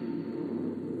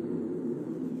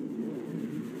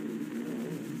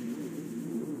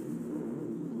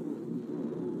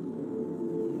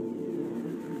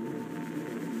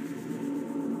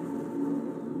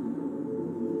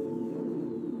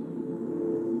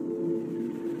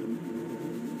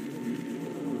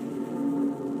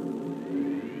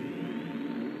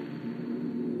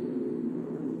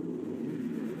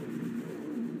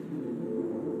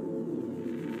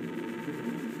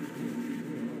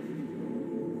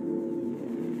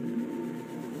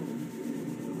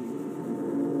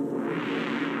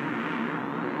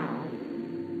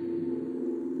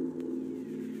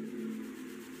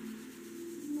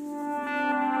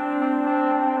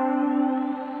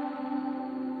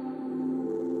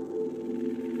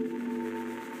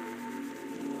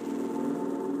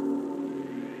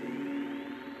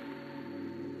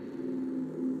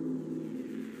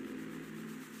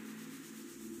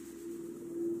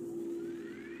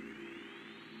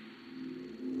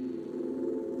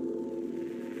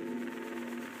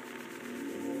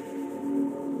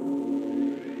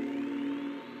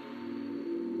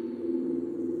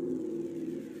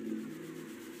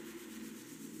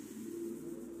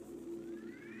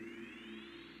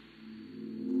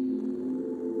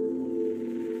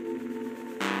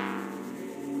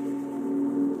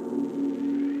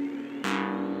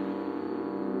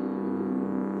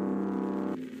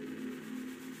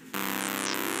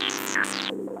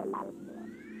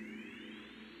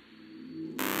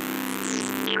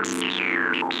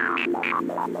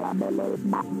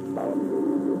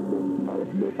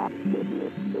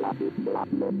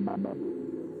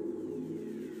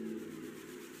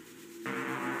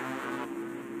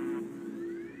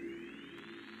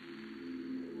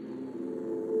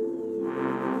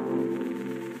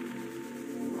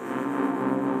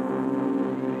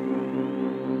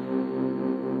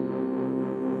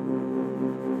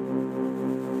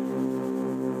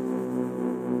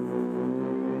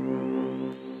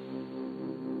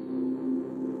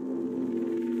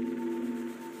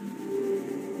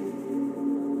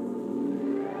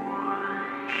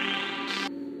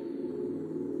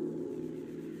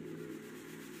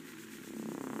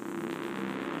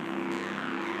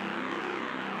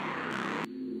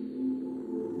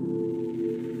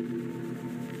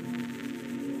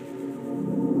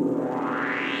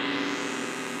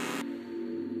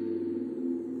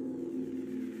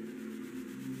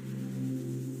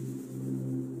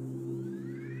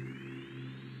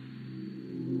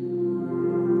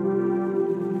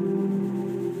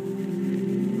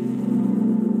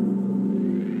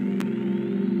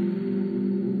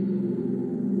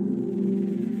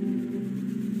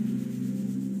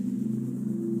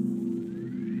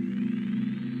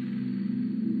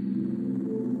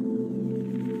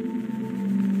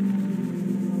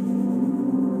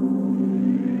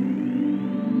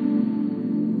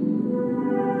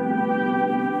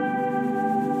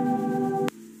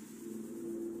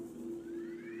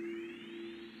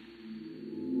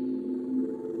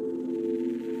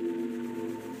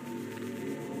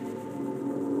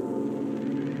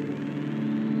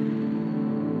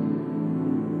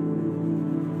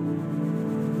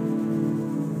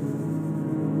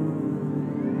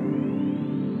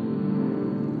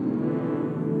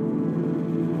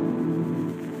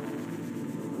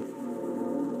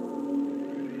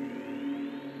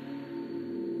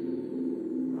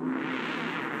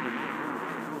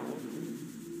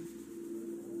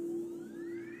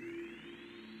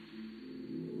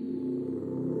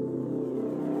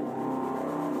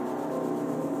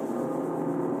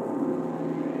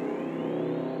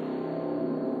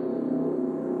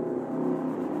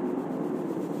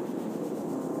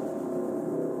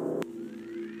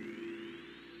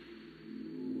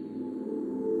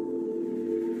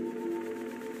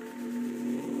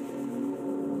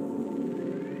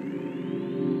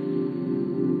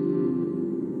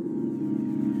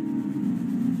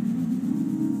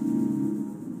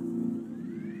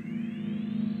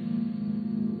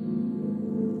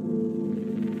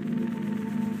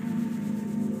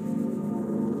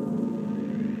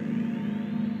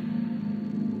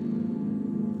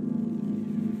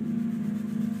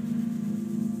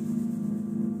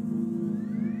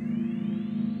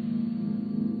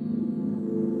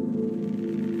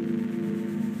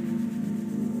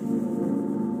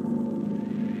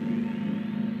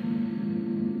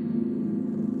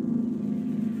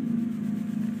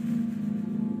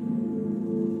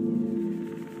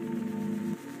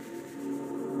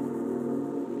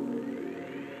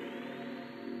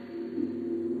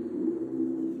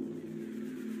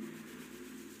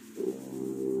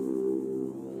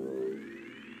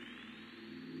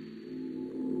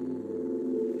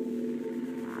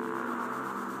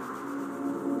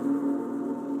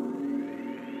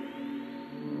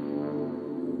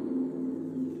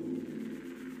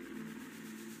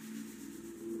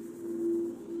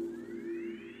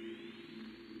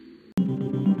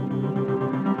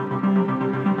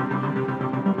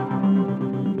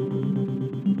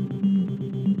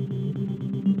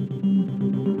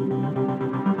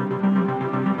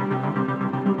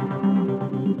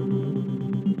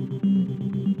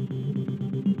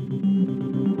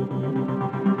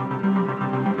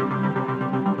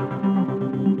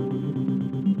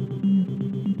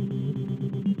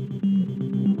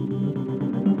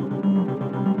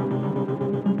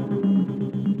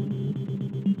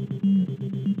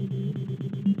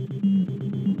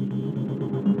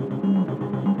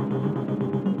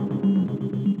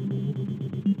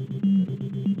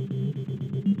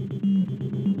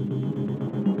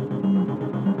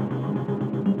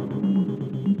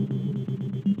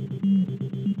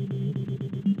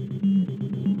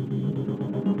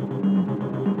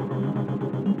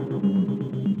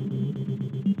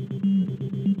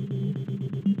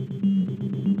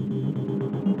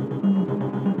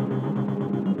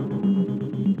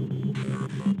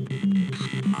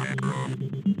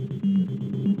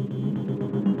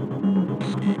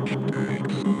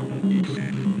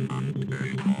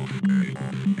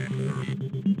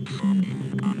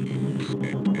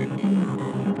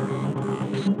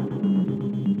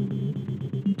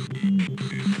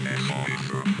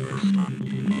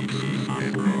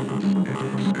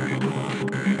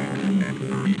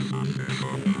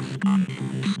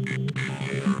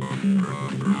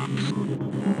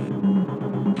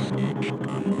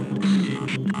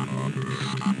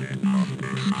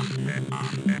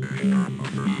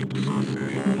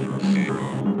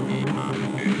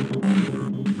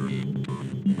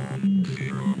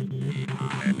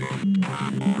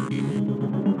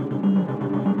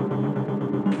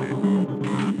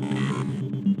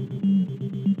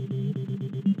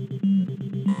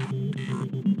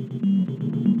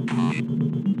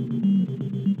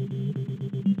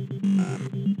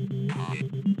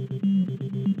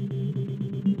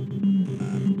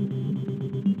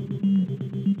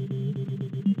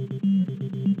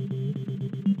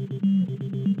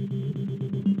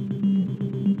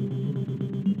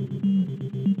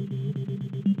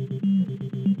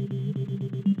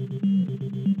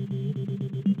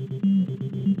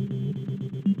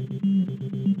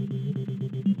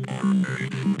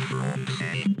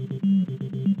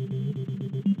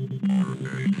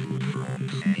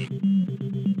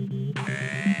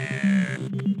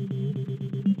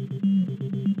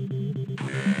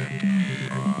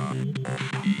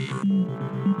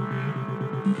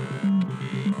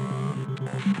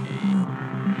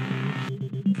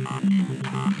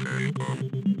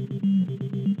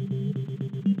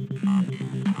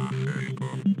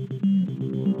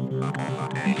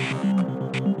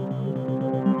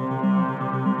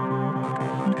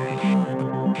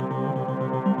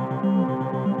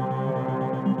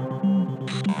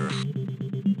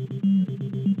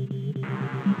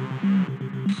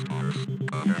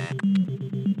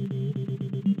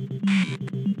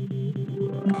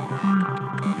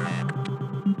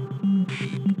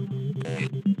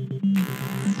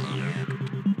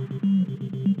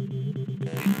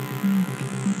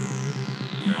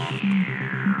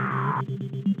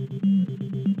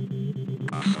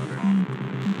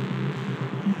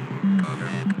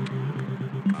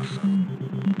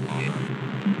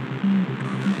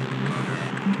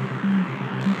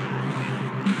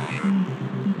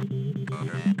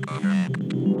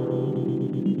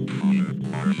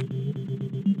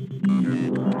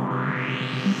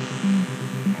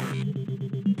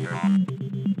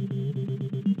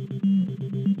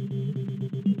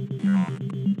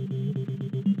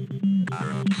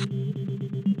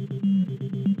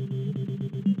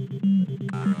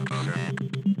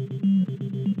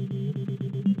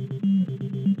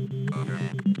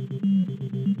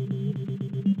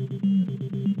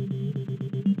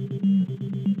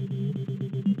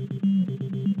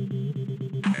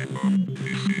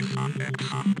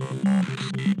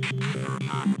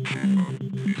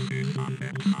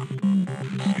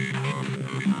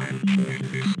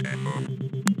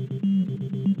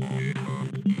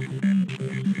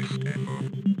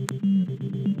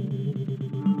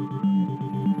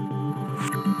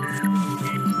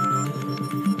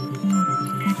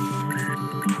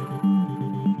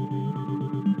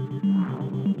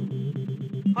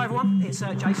 Hi everyone, it's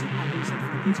Jason on the Centre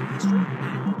for Computing History.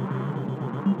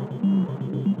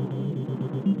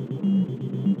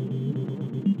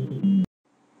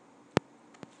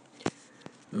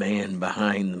 Man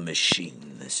behind the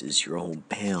machine, this is your old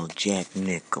pal Jack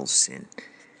Nicholson.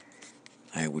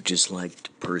 I would just like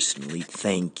to personally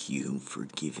thank you for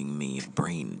giving me a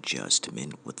brain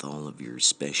adjustment with all of your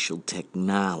special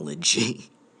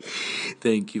technology.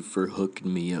 Thank you for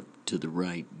hooking me up to the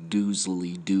right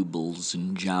doozly doobles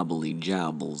and jobbly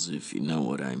jobbles, if you know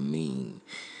what I mean.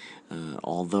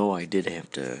 Although I did have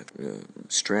to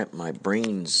strap my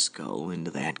brain skull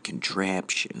into that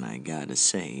contraption, I gotta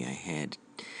say, I had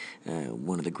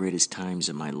one of the greatest times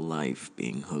of my life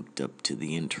being hooked up to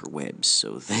the interwebs.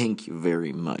 So thank you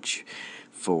very much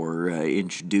for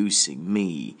introducing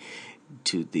me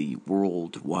to the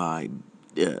worldwide,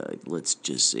 let's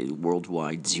just say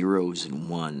worldwide zeros and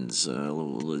ones.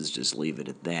 Let's just leave it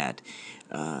at that.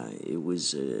 It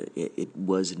was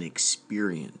an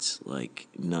experience like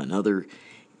none other.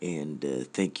 And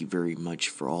thank you very much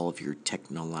for all of your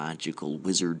technological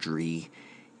wizardry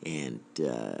and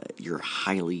your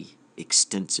highly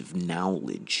extensive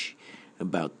knowledge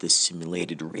about this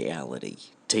simulated reality.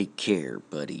 Take care,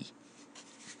 buddy.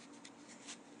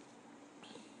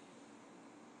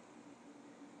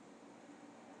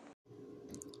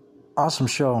 Awesome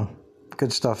show.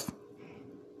 Good stuff.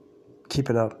 Keep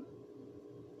it up.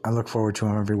 I look forward to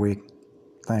them every week.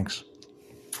 Thanks.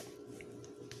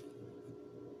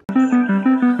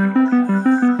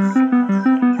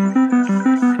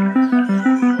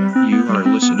 You are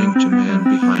listening to Man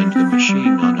Behind the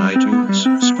Machine on iTunes,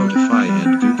 Spotify,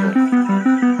 and Google.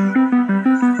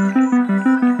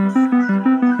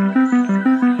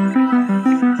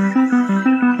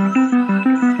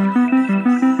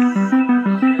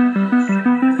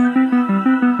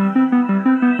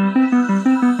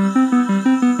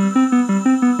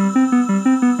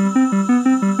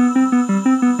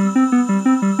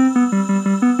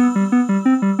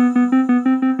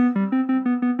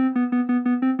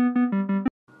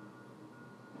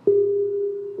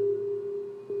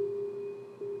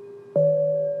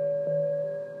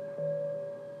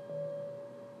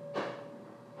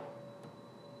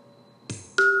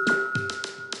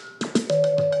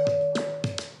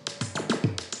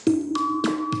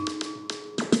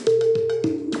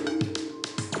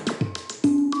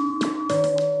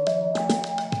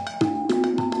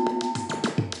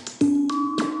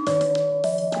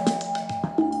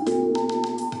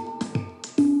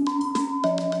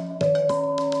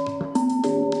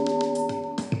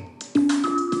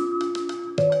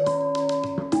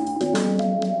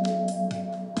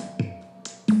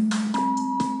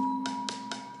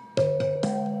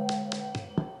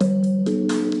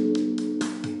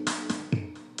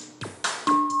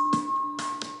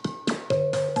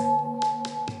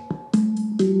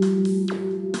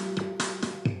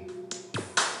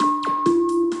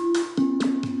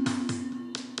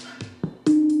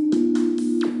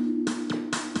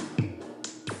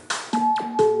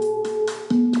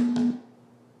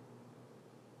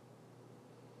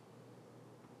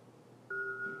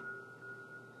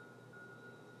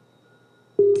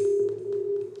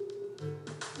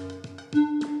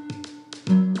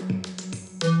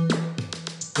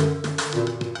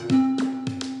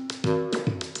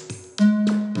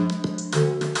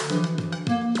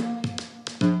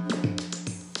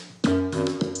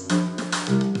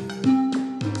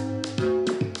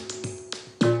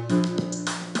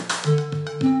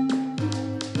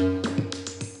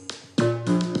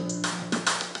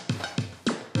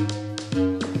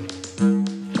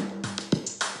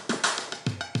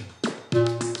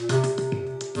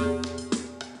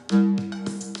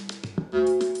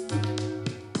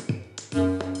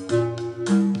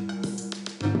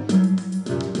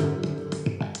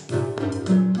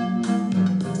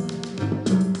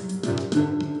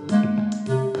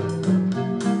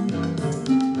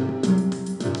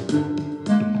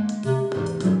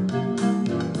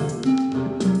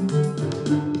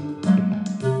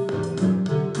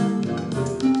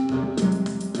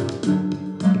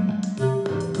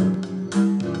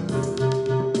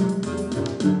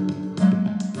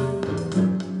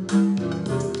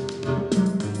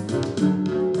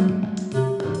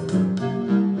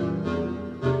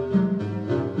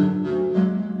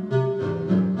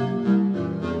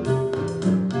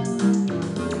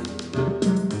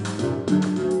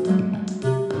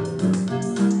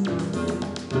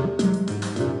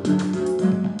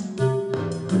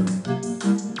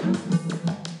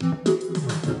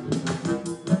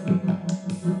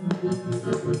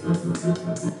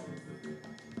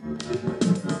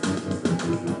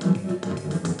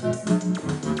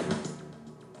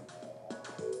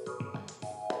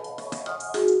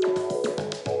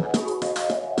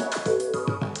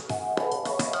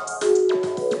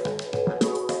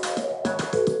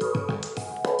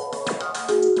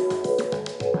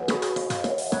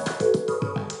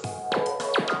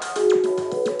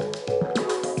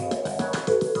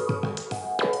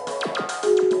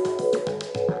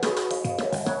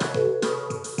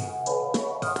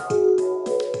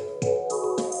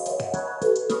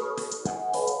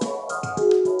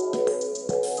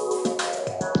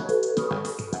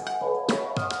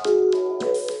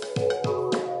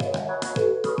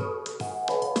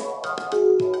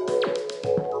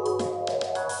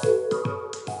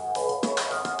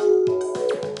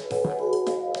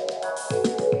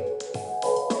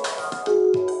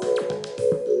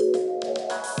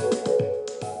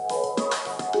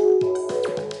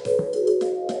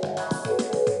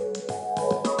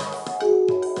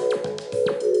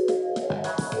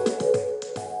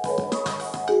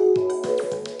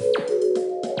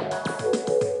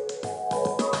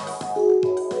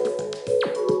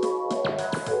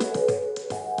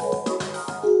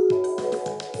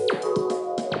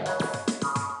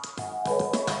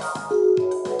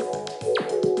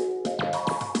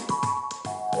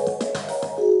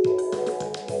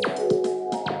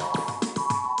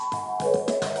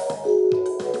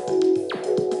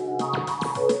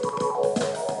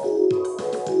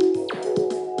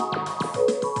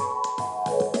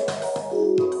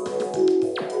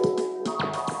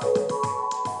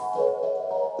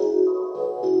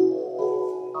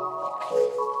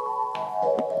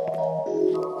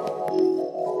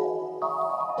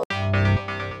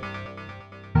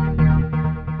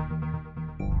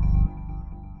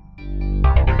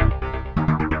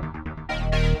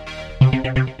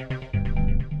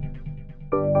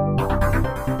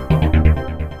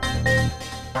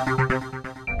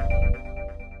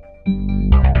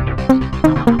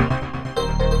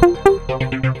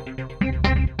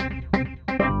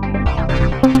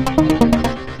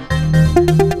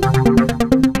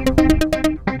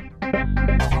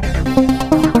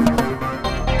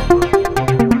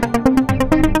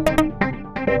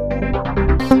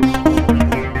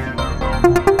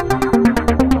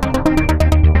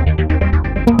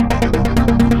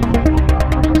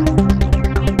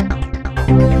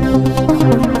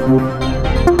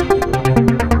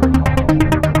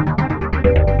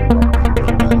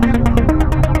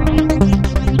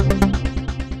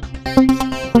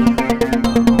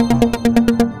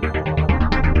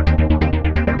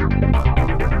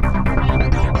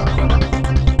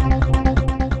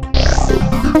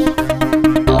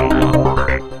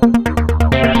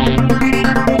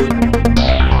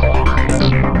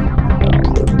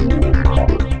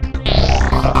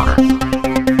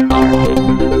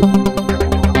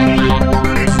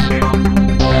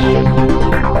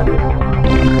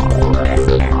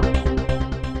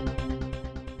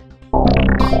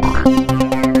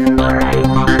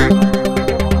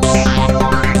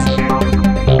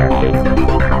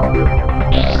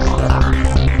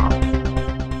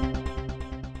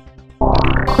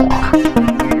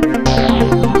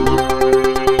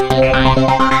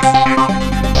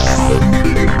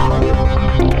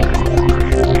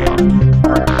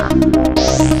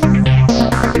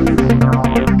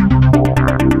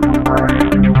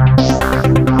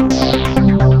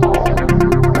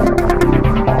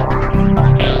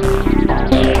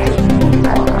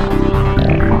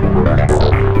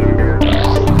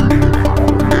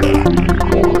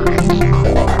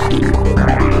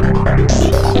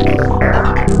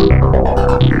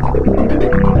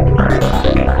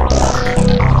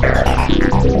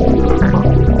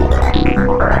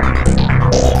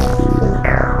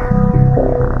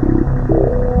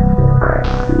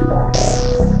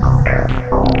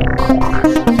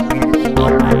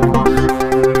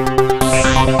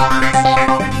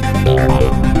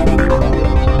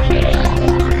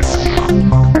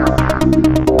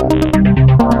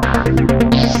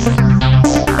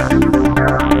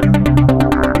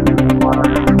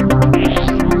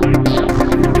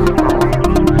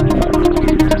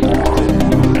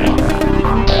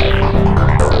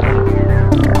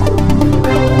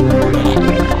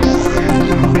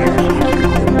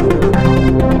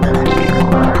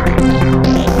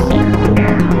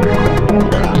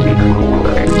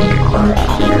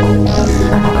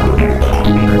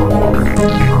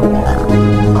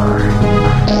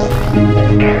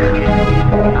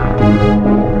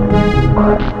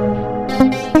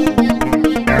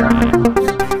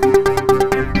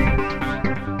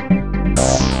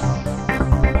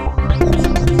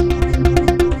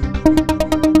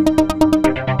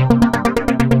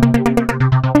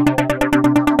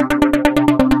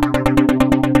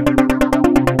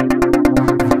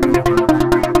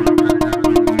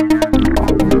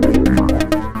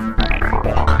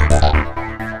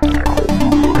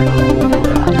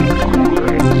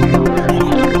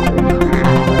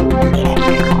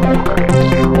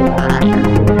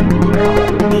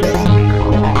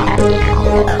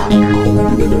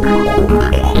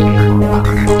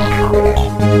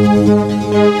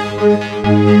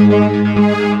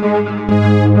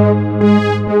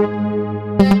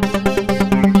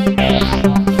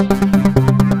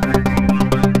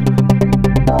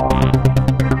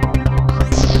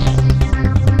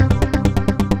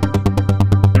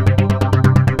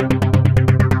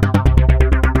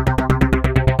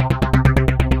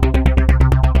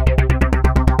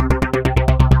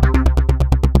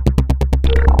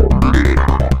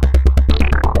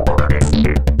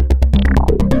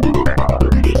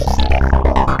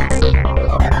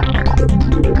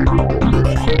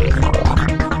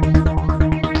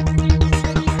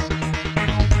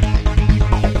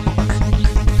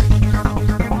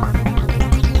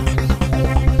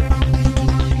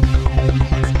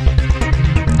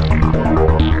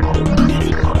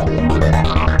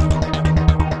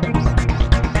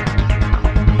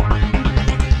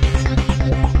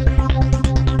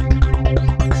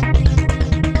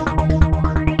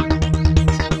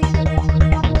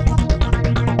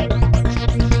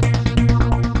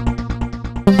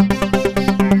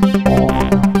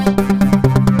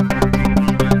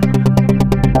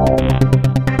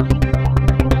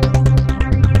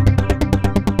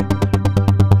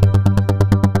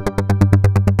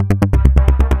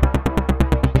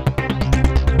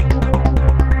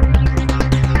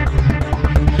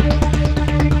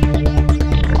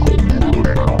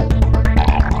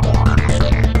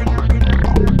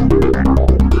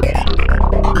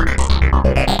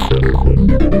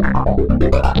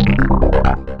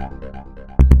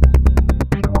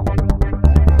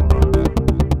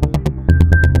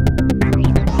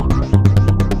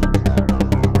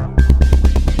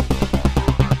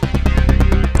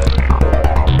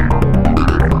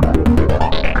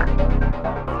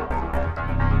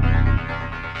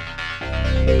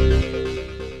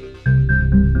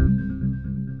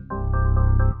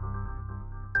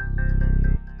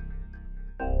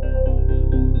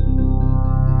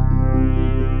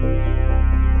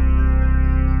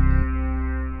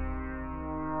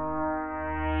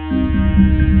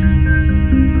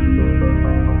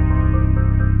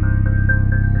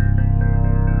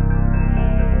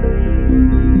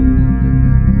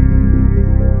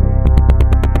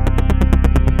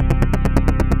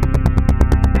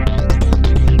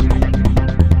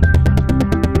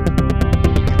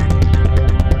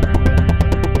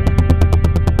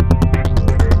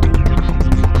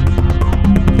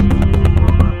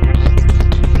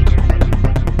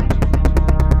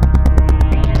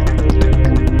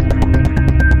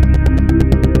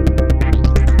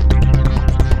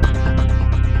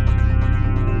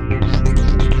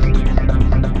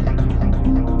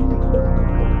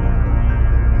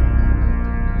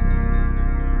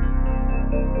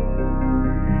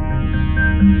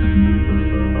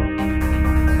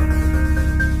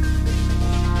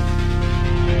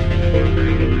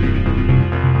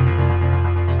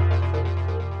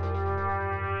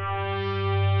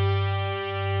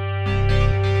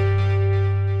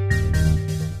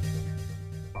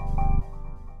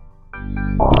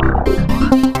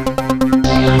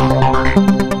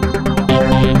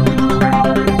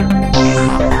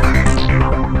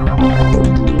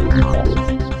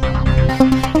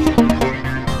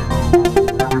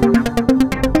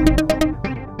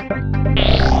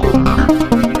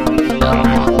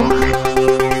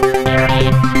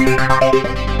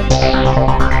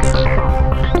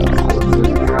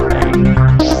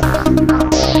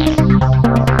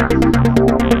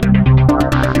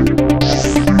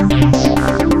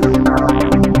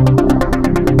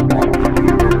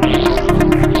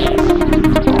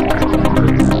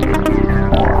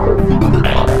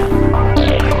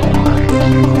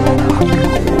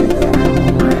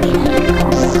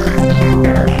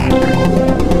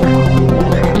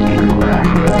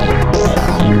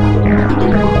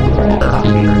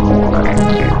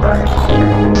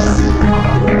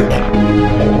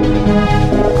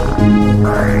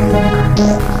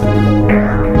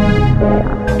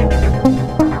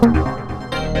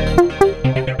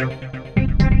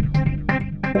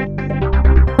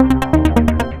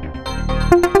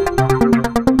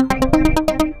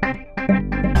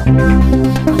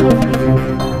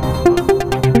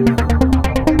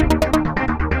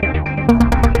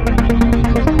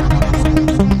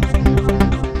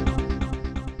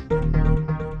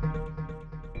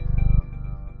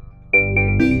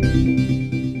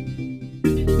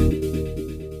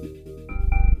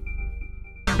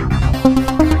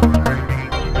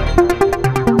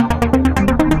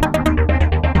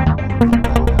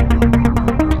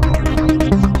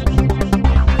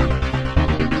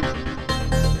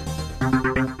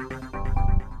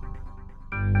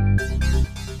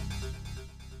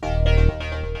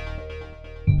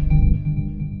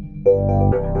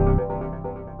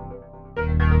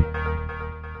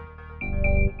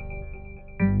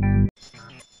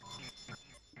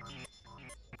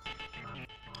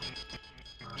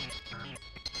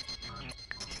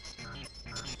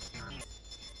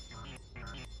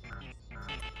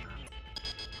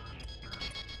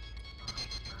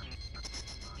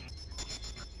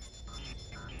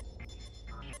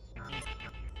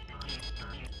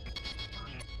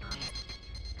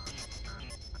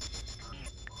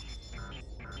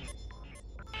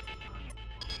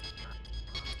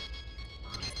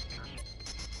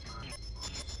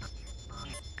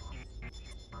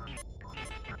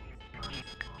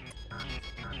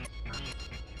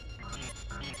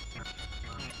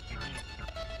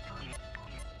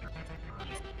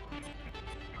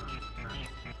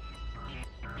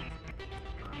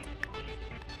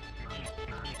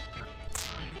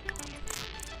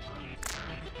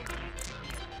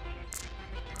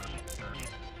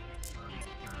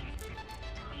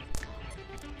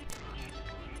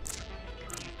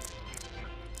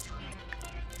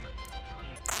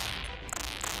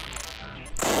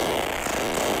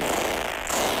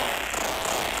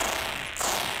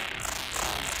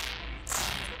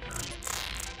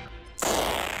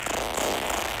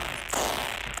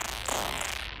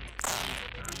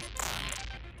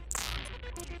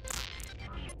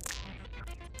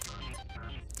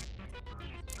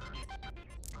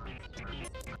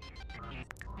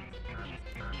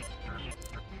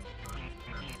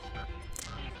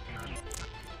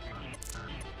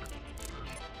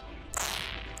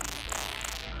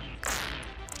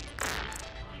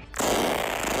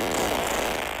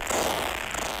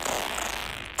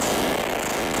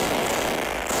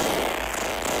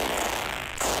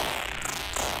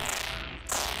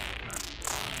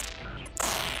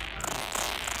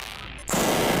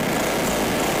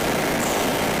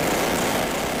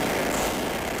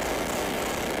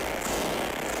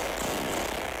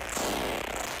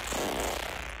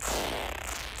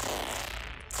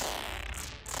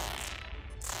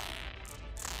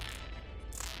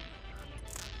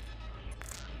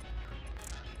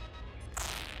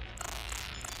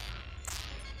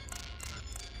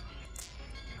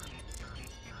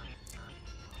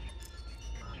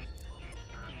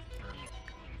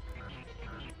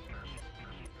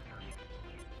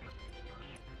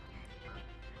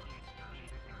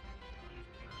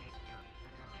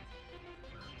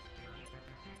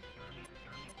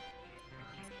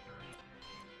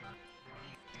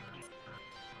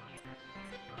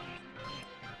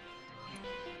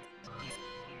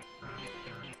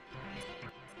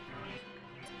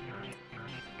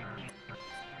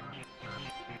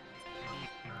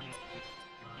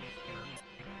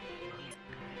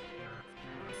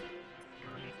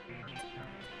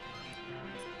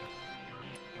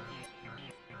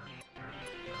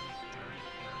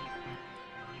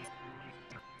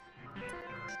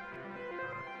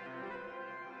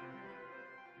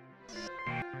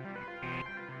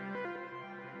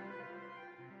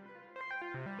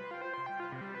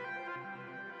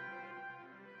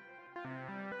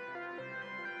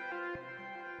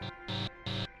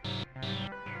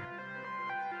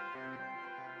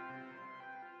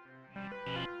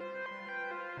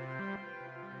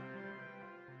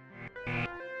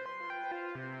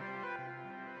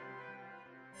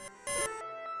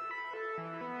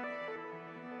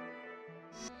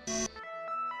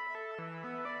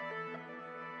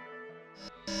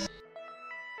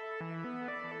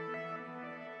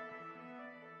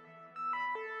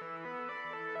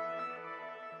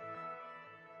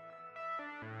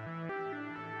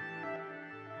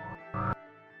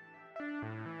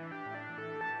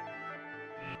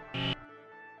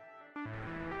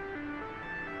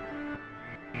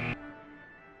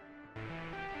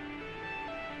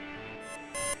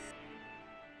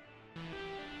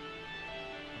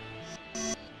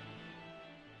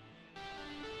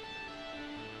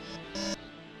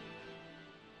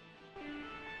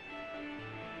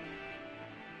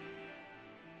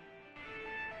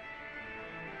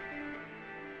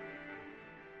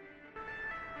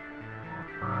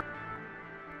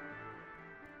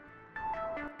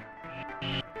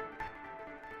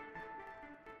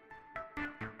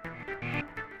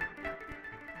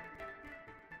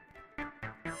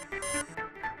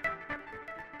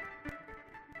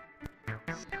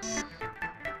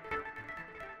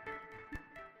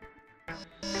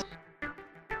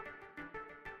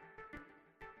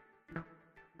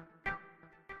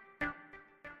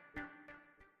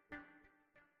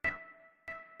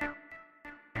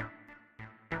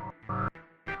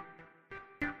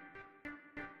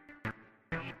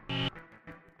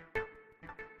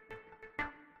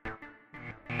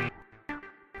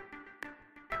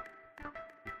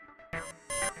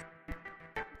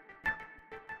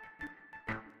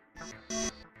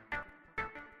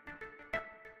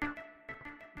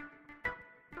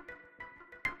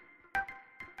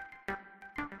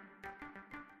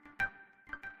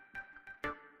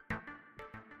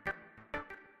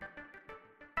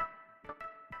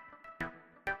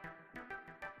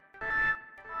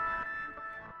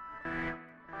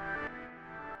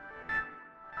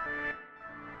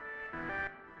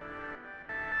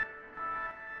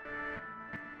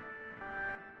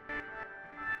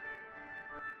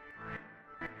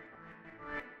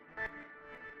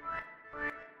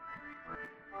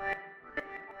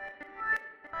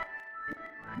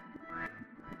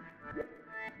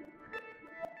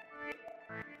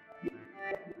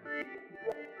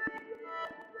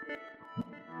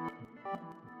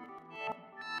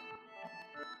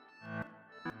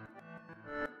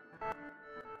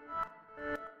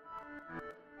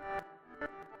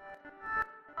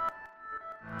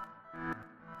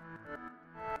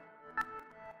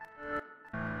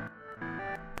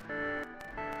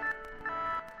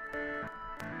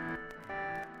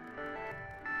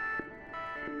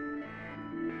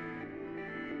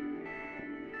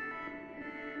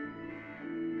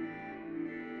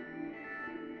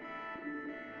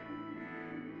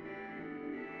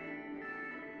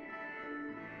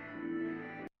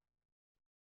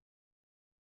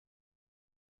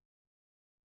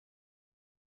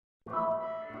 You